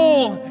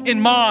goal in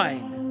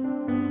mind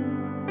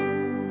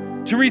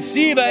to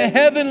receive a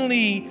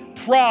heavenly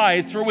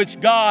prize for which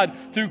God,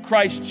 through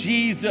Christ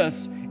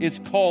Jesus, is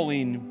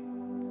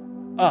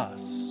calling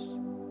us.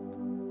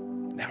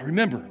 Now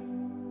remember,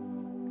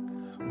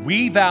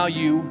 we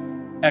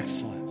value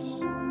excellence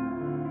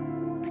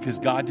because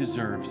God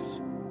deserves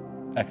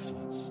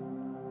excellence.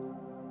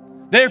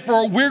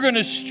 Therefore, we're going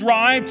to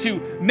strive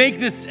to make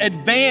this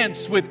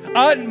advance with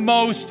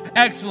utmost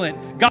excellence.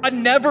 God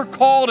never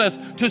called us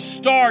to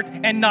start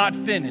and not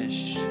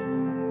finish.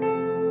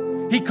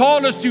 He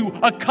called us to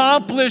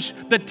accomplish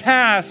the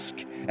task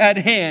at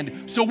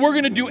hand. So we're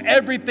going to do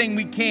everything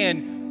we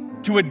can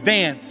to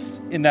advance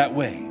in that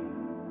way.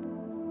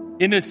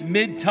 In this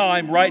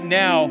mid-time right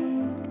now,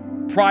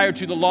 prior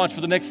to the launch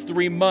for the next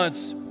 3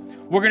 months,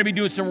 we're going to be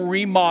doing some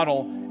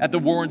remodel at the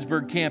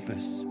Warrensburg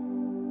campus.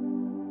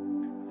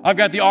 I've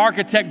got the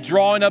architect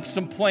drawing up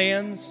some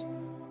plans.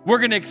 We're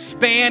going to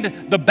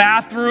expand the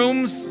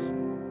bathrooms.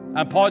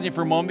 I'm pausing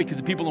for a moment because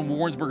the people in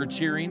Warrensburg are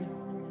cheering.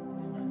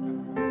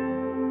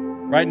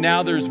 Right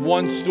now, there's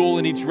one stool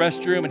in each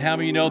restroom, and how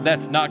many of you know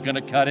that's not going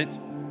to cut it?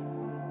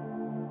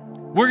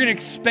 We're going to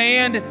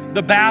expand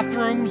the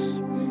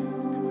bathrooms.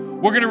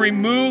 We're going to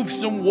remove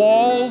some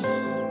walls,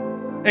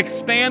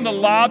 expand the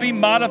lobby,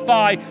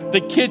 modify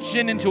the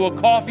kitchen into a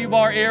coffee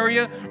bar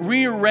area,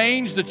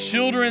 rearrange the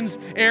children's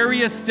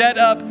area, set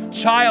up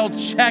child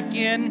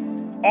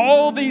check-in,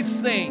 all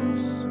these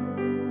things.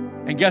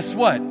 And guess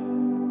what?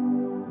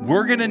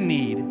 We're going to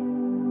need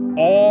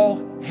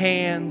all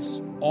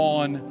hands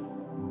on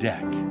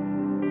deck.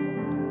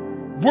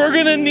 We're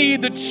going to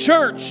need the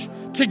church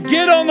to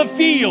get on the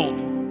field.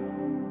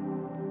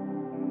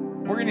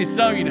 We're going to need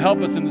some of you to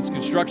help us in this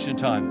construction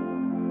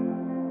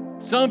time.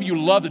 Some of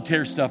you love to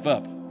tear stuff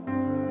up.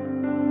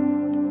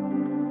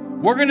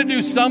 We're going to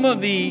do some of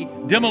the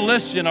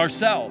demolition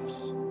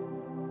ourselves.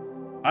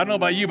 I don't know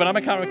about you, but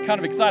I'm kind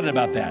of excited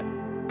about that.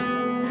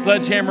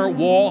 Sledgehammer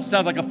wall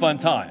sounds like a fun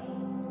time.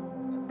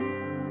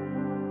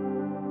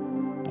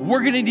 But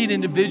we're going to need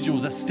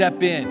individuals that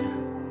step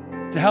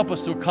in to help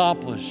us to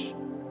accomplish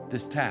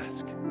this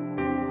task.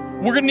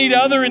 We're going to need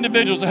other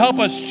individuals to help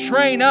us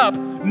train up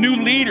new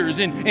leaders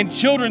in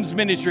children's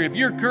ministry. If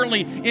you're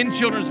currently in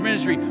children's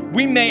ministry,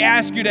 we may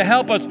ask you to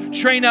help us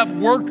train up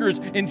workers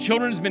in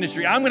children's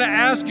ministry. I'm going to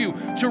ask you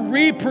to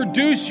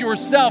reproduce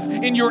yourself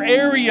in your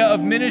area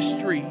of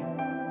ministry.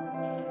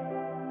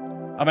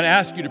 I'm going to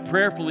ask you to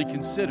prayerfully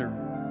consider,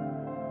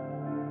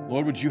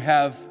 Lord, would you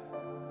have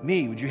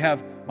me? Would you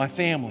have my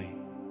family?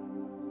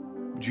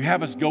 Would you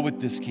have us go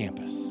with this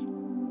campus?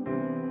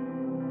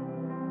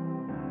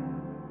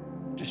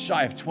 Just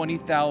shy of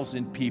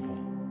 20,000 people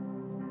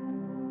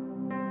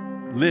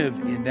live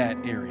in that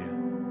area.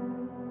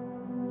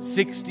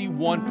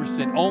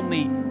 61%,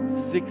 only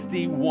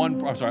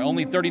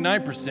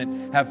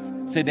 39% have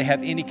said they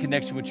have any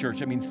connection with church.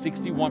 That means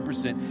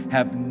 61%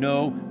 have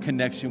no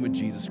connection with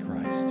Jesus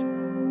Christ.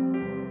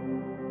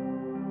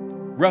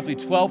 Roughly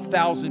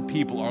 12,000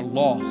 people are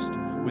lost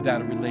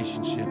without a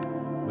relationship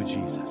with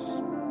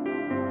Jesus.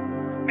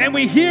 And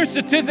we hear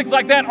statistics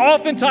like that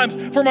oftentimes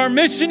from our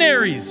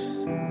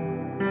missionaries.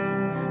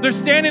 They're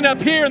standing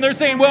up here and they're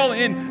saying, well,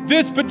 in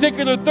this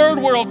particular third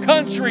world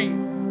country,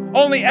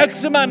 only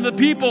X amount of the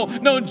people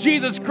know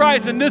Jesus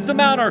Christ and this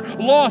amount are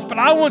lost. But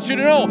I want you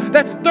to know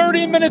that's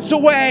 30 minutes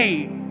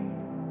away.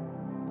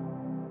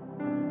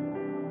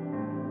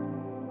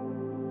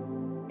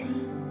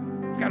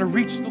 We've got to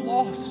reach the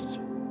lost.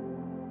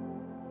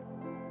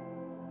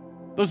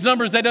 Those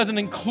numbers, that doesn't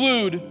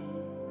include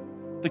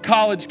the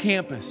college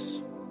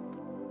campus.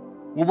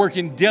 We're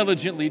working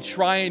diligently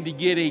trying to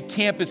get a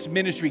campus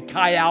ministry,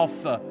 Chi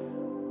Alpha,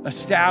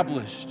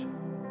 established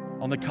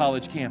on the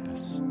college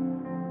campus.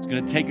 It's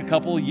going to take a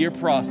couple of year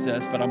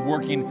process, but I'm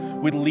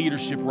working with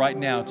leadership right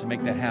now to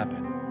make that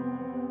happen.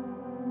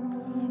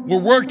 We're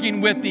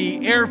working with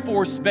the Air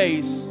Force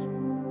Base.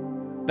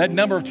 That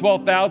number of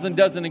 12,000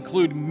 doesn't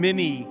include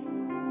many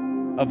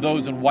of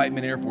those in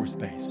Whiteman Air Force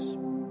Base.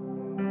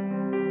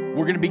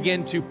 We're going to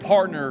begin to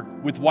partner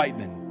with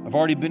Whiteman. I've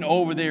already been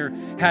over there,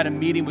 had a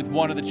meeting with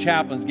one of the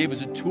chaplains, gave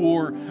us a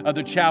tour of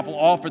the chapel,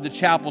 offered the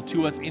chapel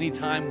to us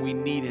anytime we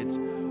need it,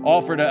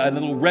 offered a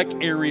little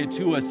rec area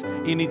to us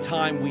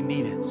anytime we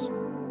need it.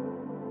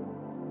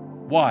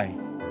 Why?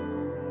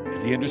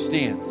 Because he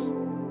understands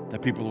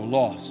that people are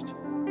lost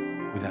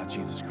without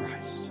Jesus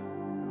Christ.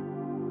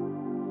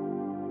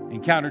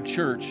 Encounter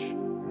Church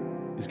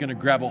is going to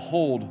grab a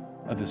hold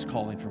of this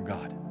calling from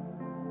God.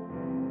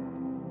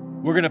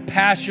 We're going to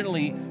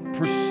passionately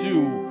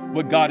pursue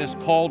what God has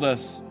called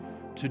us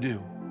to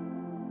do.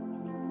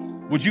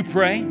 Would you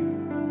pray?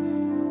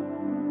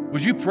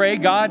 Would you pray,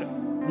 God,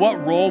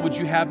 what role would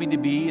you have me to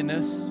be in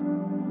this?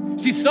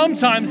 See,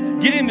 sometimes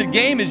getting in the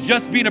game is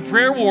just being a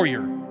prayer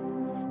warrior.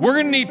 We're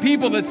going to need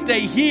people that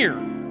stay here.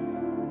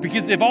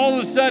 Because if all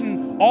of a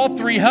sudden all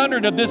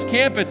 300 of this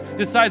campus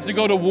decides to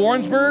go to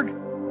Warrensburg,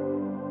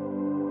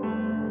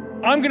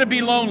 I'm going to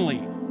be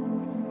lonely.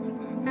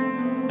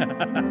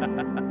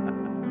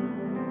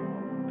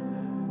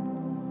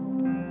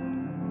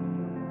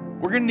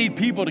 We're going to need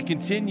people to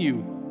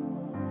continue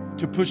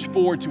to push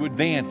forward, to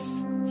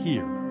advance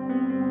here.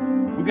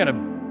 We've got a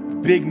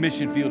big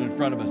mission field in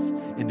front of us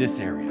in this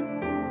area.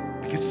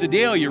 Because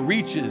Sedalia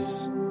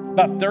reaches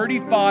about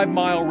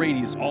 35-mile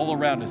radius all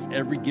around us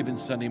every given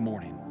Sunday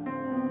morning.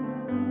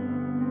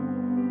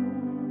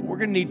 But we're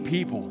going to need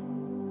people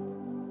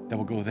that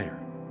will go there,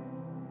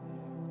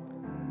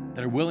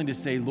 that are willing to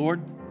say, Lord,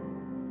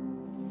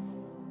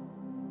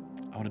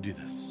 I want to do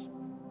this.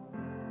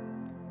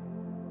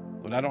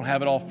 Lord, I don't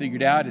have it all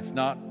figured out. It's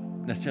not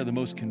necessarily the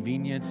most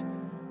convenient,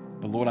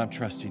 but Lord, I'm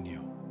trusting you.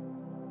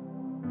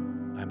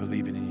 I'm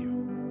believing in you.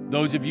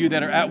 Those of you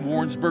that are at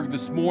Warrensburg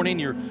this morning,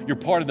 you're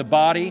part of the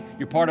body.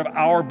 You're part of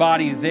our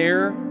body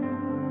there.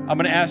 I'm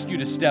going to ask you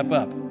to step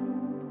up.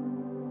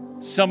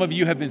 Some of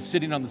you have been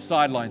sitting on the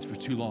sidelines for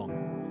too long.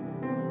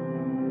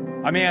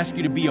 I'm going to ask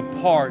you to be a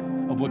part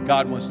of what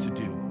God wants to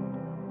do,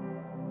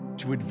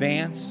 to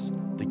advance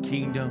the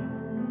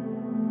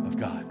kingdom of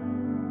God.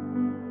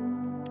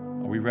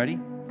 Are we ready?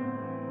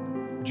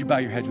 Would you bow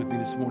your heads with me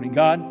this morning?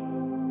 God,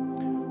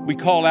 we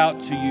call out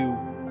to you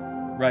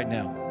right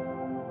now.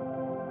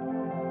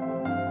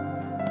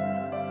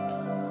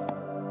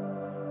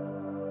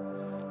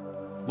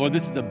 Lord,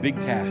 this is a big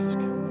task.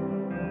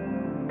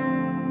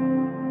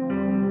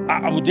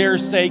 I will dare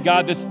say,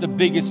 God, this is the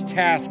biggest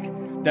task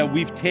that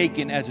we've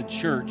taken as a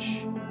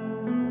church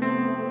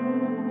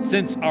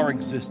since our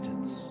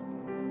existence.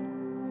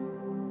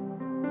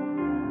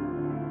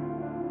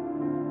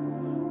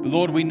 But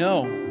Lord, we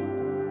know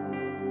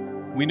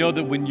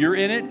that when you're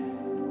in it,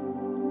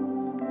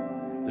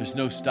 there's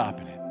no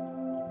stopping it.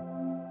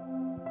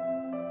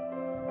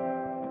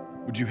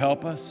 Would you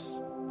help us?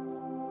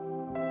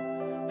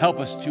 Help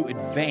us to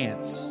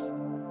advance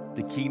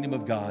the kingdom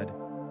of God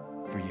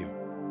for you.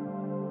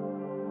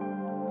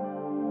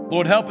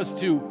 Lord, help us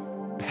to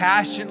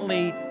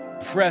passionately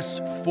press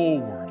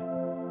forward,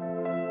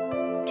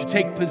 to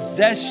take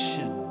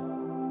possession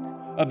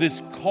of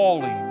this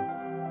calling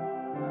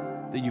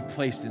that you've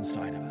placed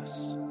inside of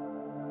us.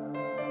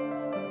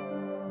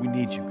 We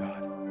need you,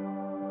 God.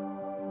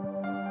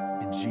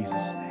 In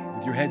Jesus' name.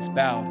 With your heads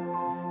bowed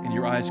and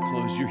your eyes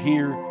closed, you're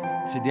here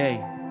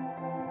today.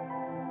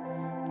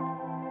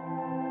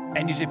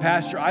 And you say,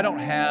 Pastor, I don't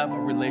have a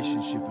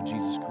relationship with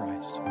Jesus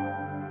Christ.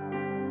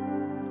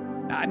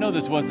 I know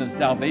this wasn't a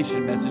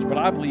salvation message, but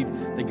I believe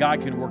that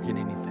God can work in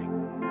anything.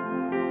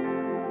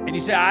 And you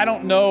say, I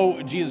don't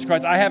know Jesus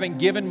Christ. I haven't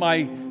given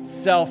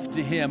myself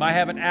to him. I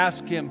haven't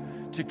asked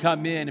him to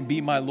come in and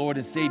be my Lord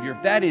and Savior.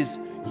 If that is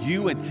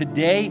you, and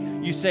today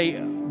you say,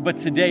 but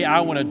today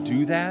I want to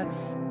do that,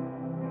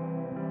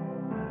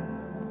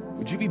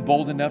 would you be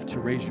bold enough to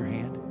raise your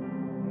hand?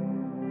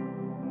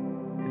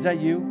 Is that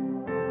you?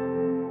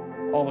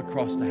 All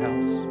across the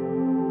house.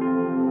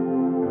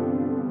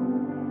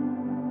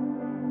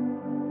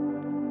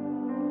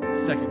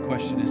 Second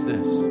question is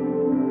this.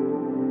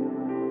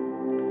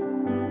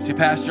 See,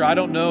 Pastor, I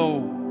don't know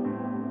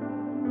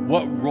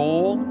what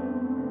role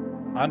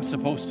I'm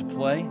supposed to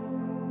play.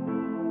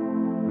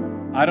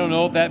 I don't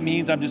know if that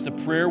means I'm just a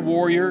prayer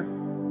warrior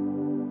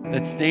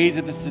that stays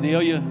at the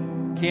Sedalia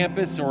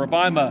campus, or if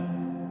I'm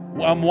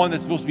one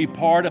that's supposed to be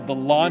part of the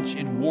launch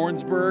in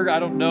Warrensburg. I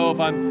don't know if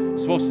I'm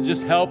supposed to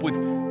just help with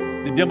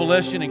the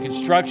demolition and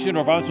construction,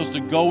 or if I'm supposed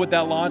to go with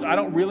that launch. I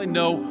don't really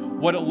know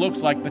what it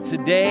looks like, but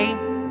today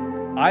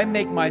I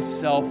make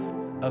myself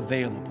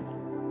available.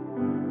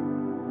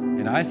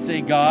 And I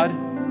say, God,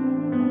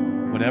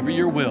 whatever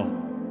your will,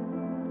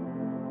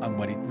 I'm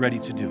ready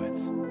to do it.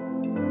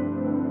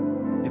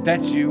 If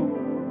that's you,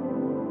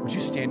 would you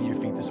stand to your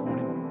feet this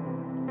morning?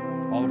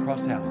 All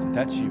across the house. If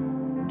that's you,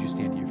 would you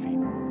stand to your feet?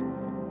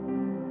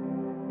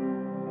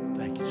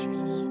 Thank you,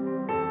 Jesus.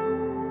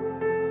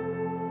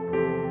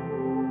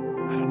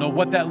 I don't know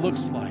what that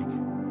looks like.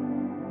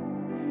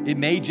 It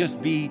may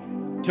just be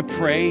to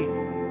pray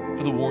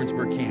for the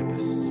Warrensburg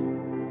campus.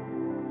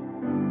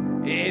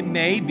 It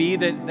may be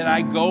that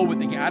I go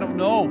with I don't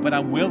know, but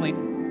I'm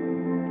willing.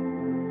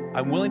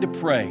 I'm willing to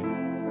pray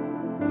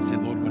and say,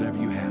 Lord, whatever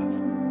you have.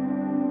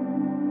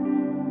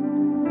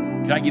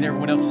 Can I get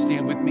everyone else to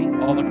stand with me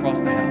all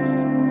across the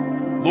house?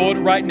 Lord,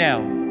 right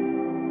now,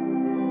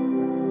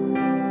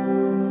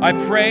 I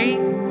pray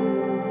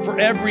for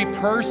every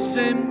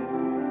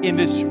person in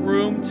this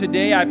room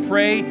today. I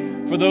pray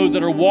for those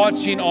that are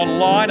watching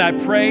online. I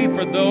pray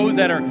for those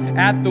that are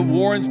at the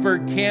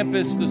Warrensburg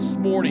campus this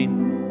morning.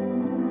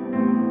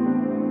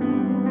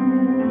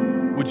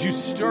 Would you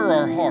stir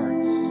our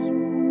hearts?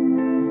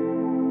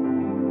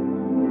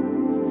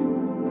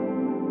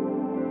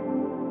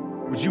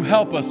 Would you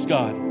help us,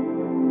 God,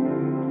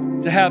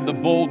 to have the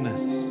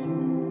boldness,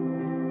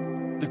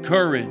 the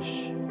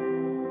courage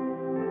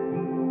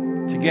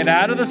to get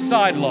out of the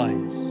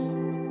sidelines,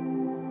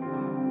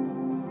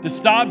 to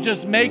stop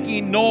just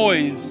making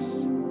noise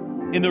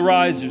in the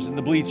risers and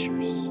the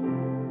bleachers.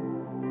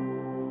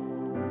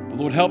 But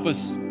Lord, help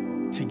us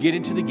to get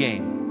into the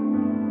game,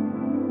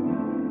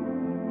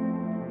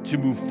 to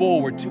move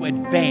forward, to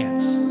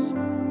advance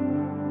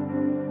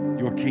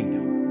your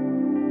kingdom.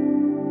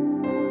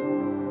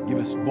 Give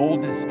us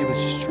boldness, give us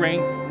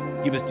strength,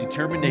 give us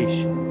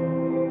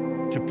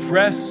determination to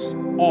press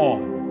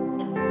on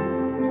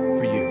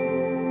for you.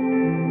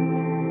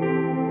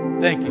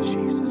 Thank you,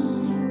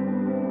 Jesus.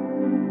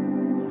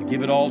 I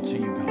give it all to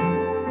you, God.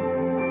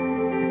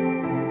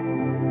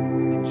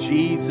 In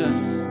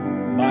Jesus'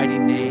 mighty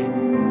name.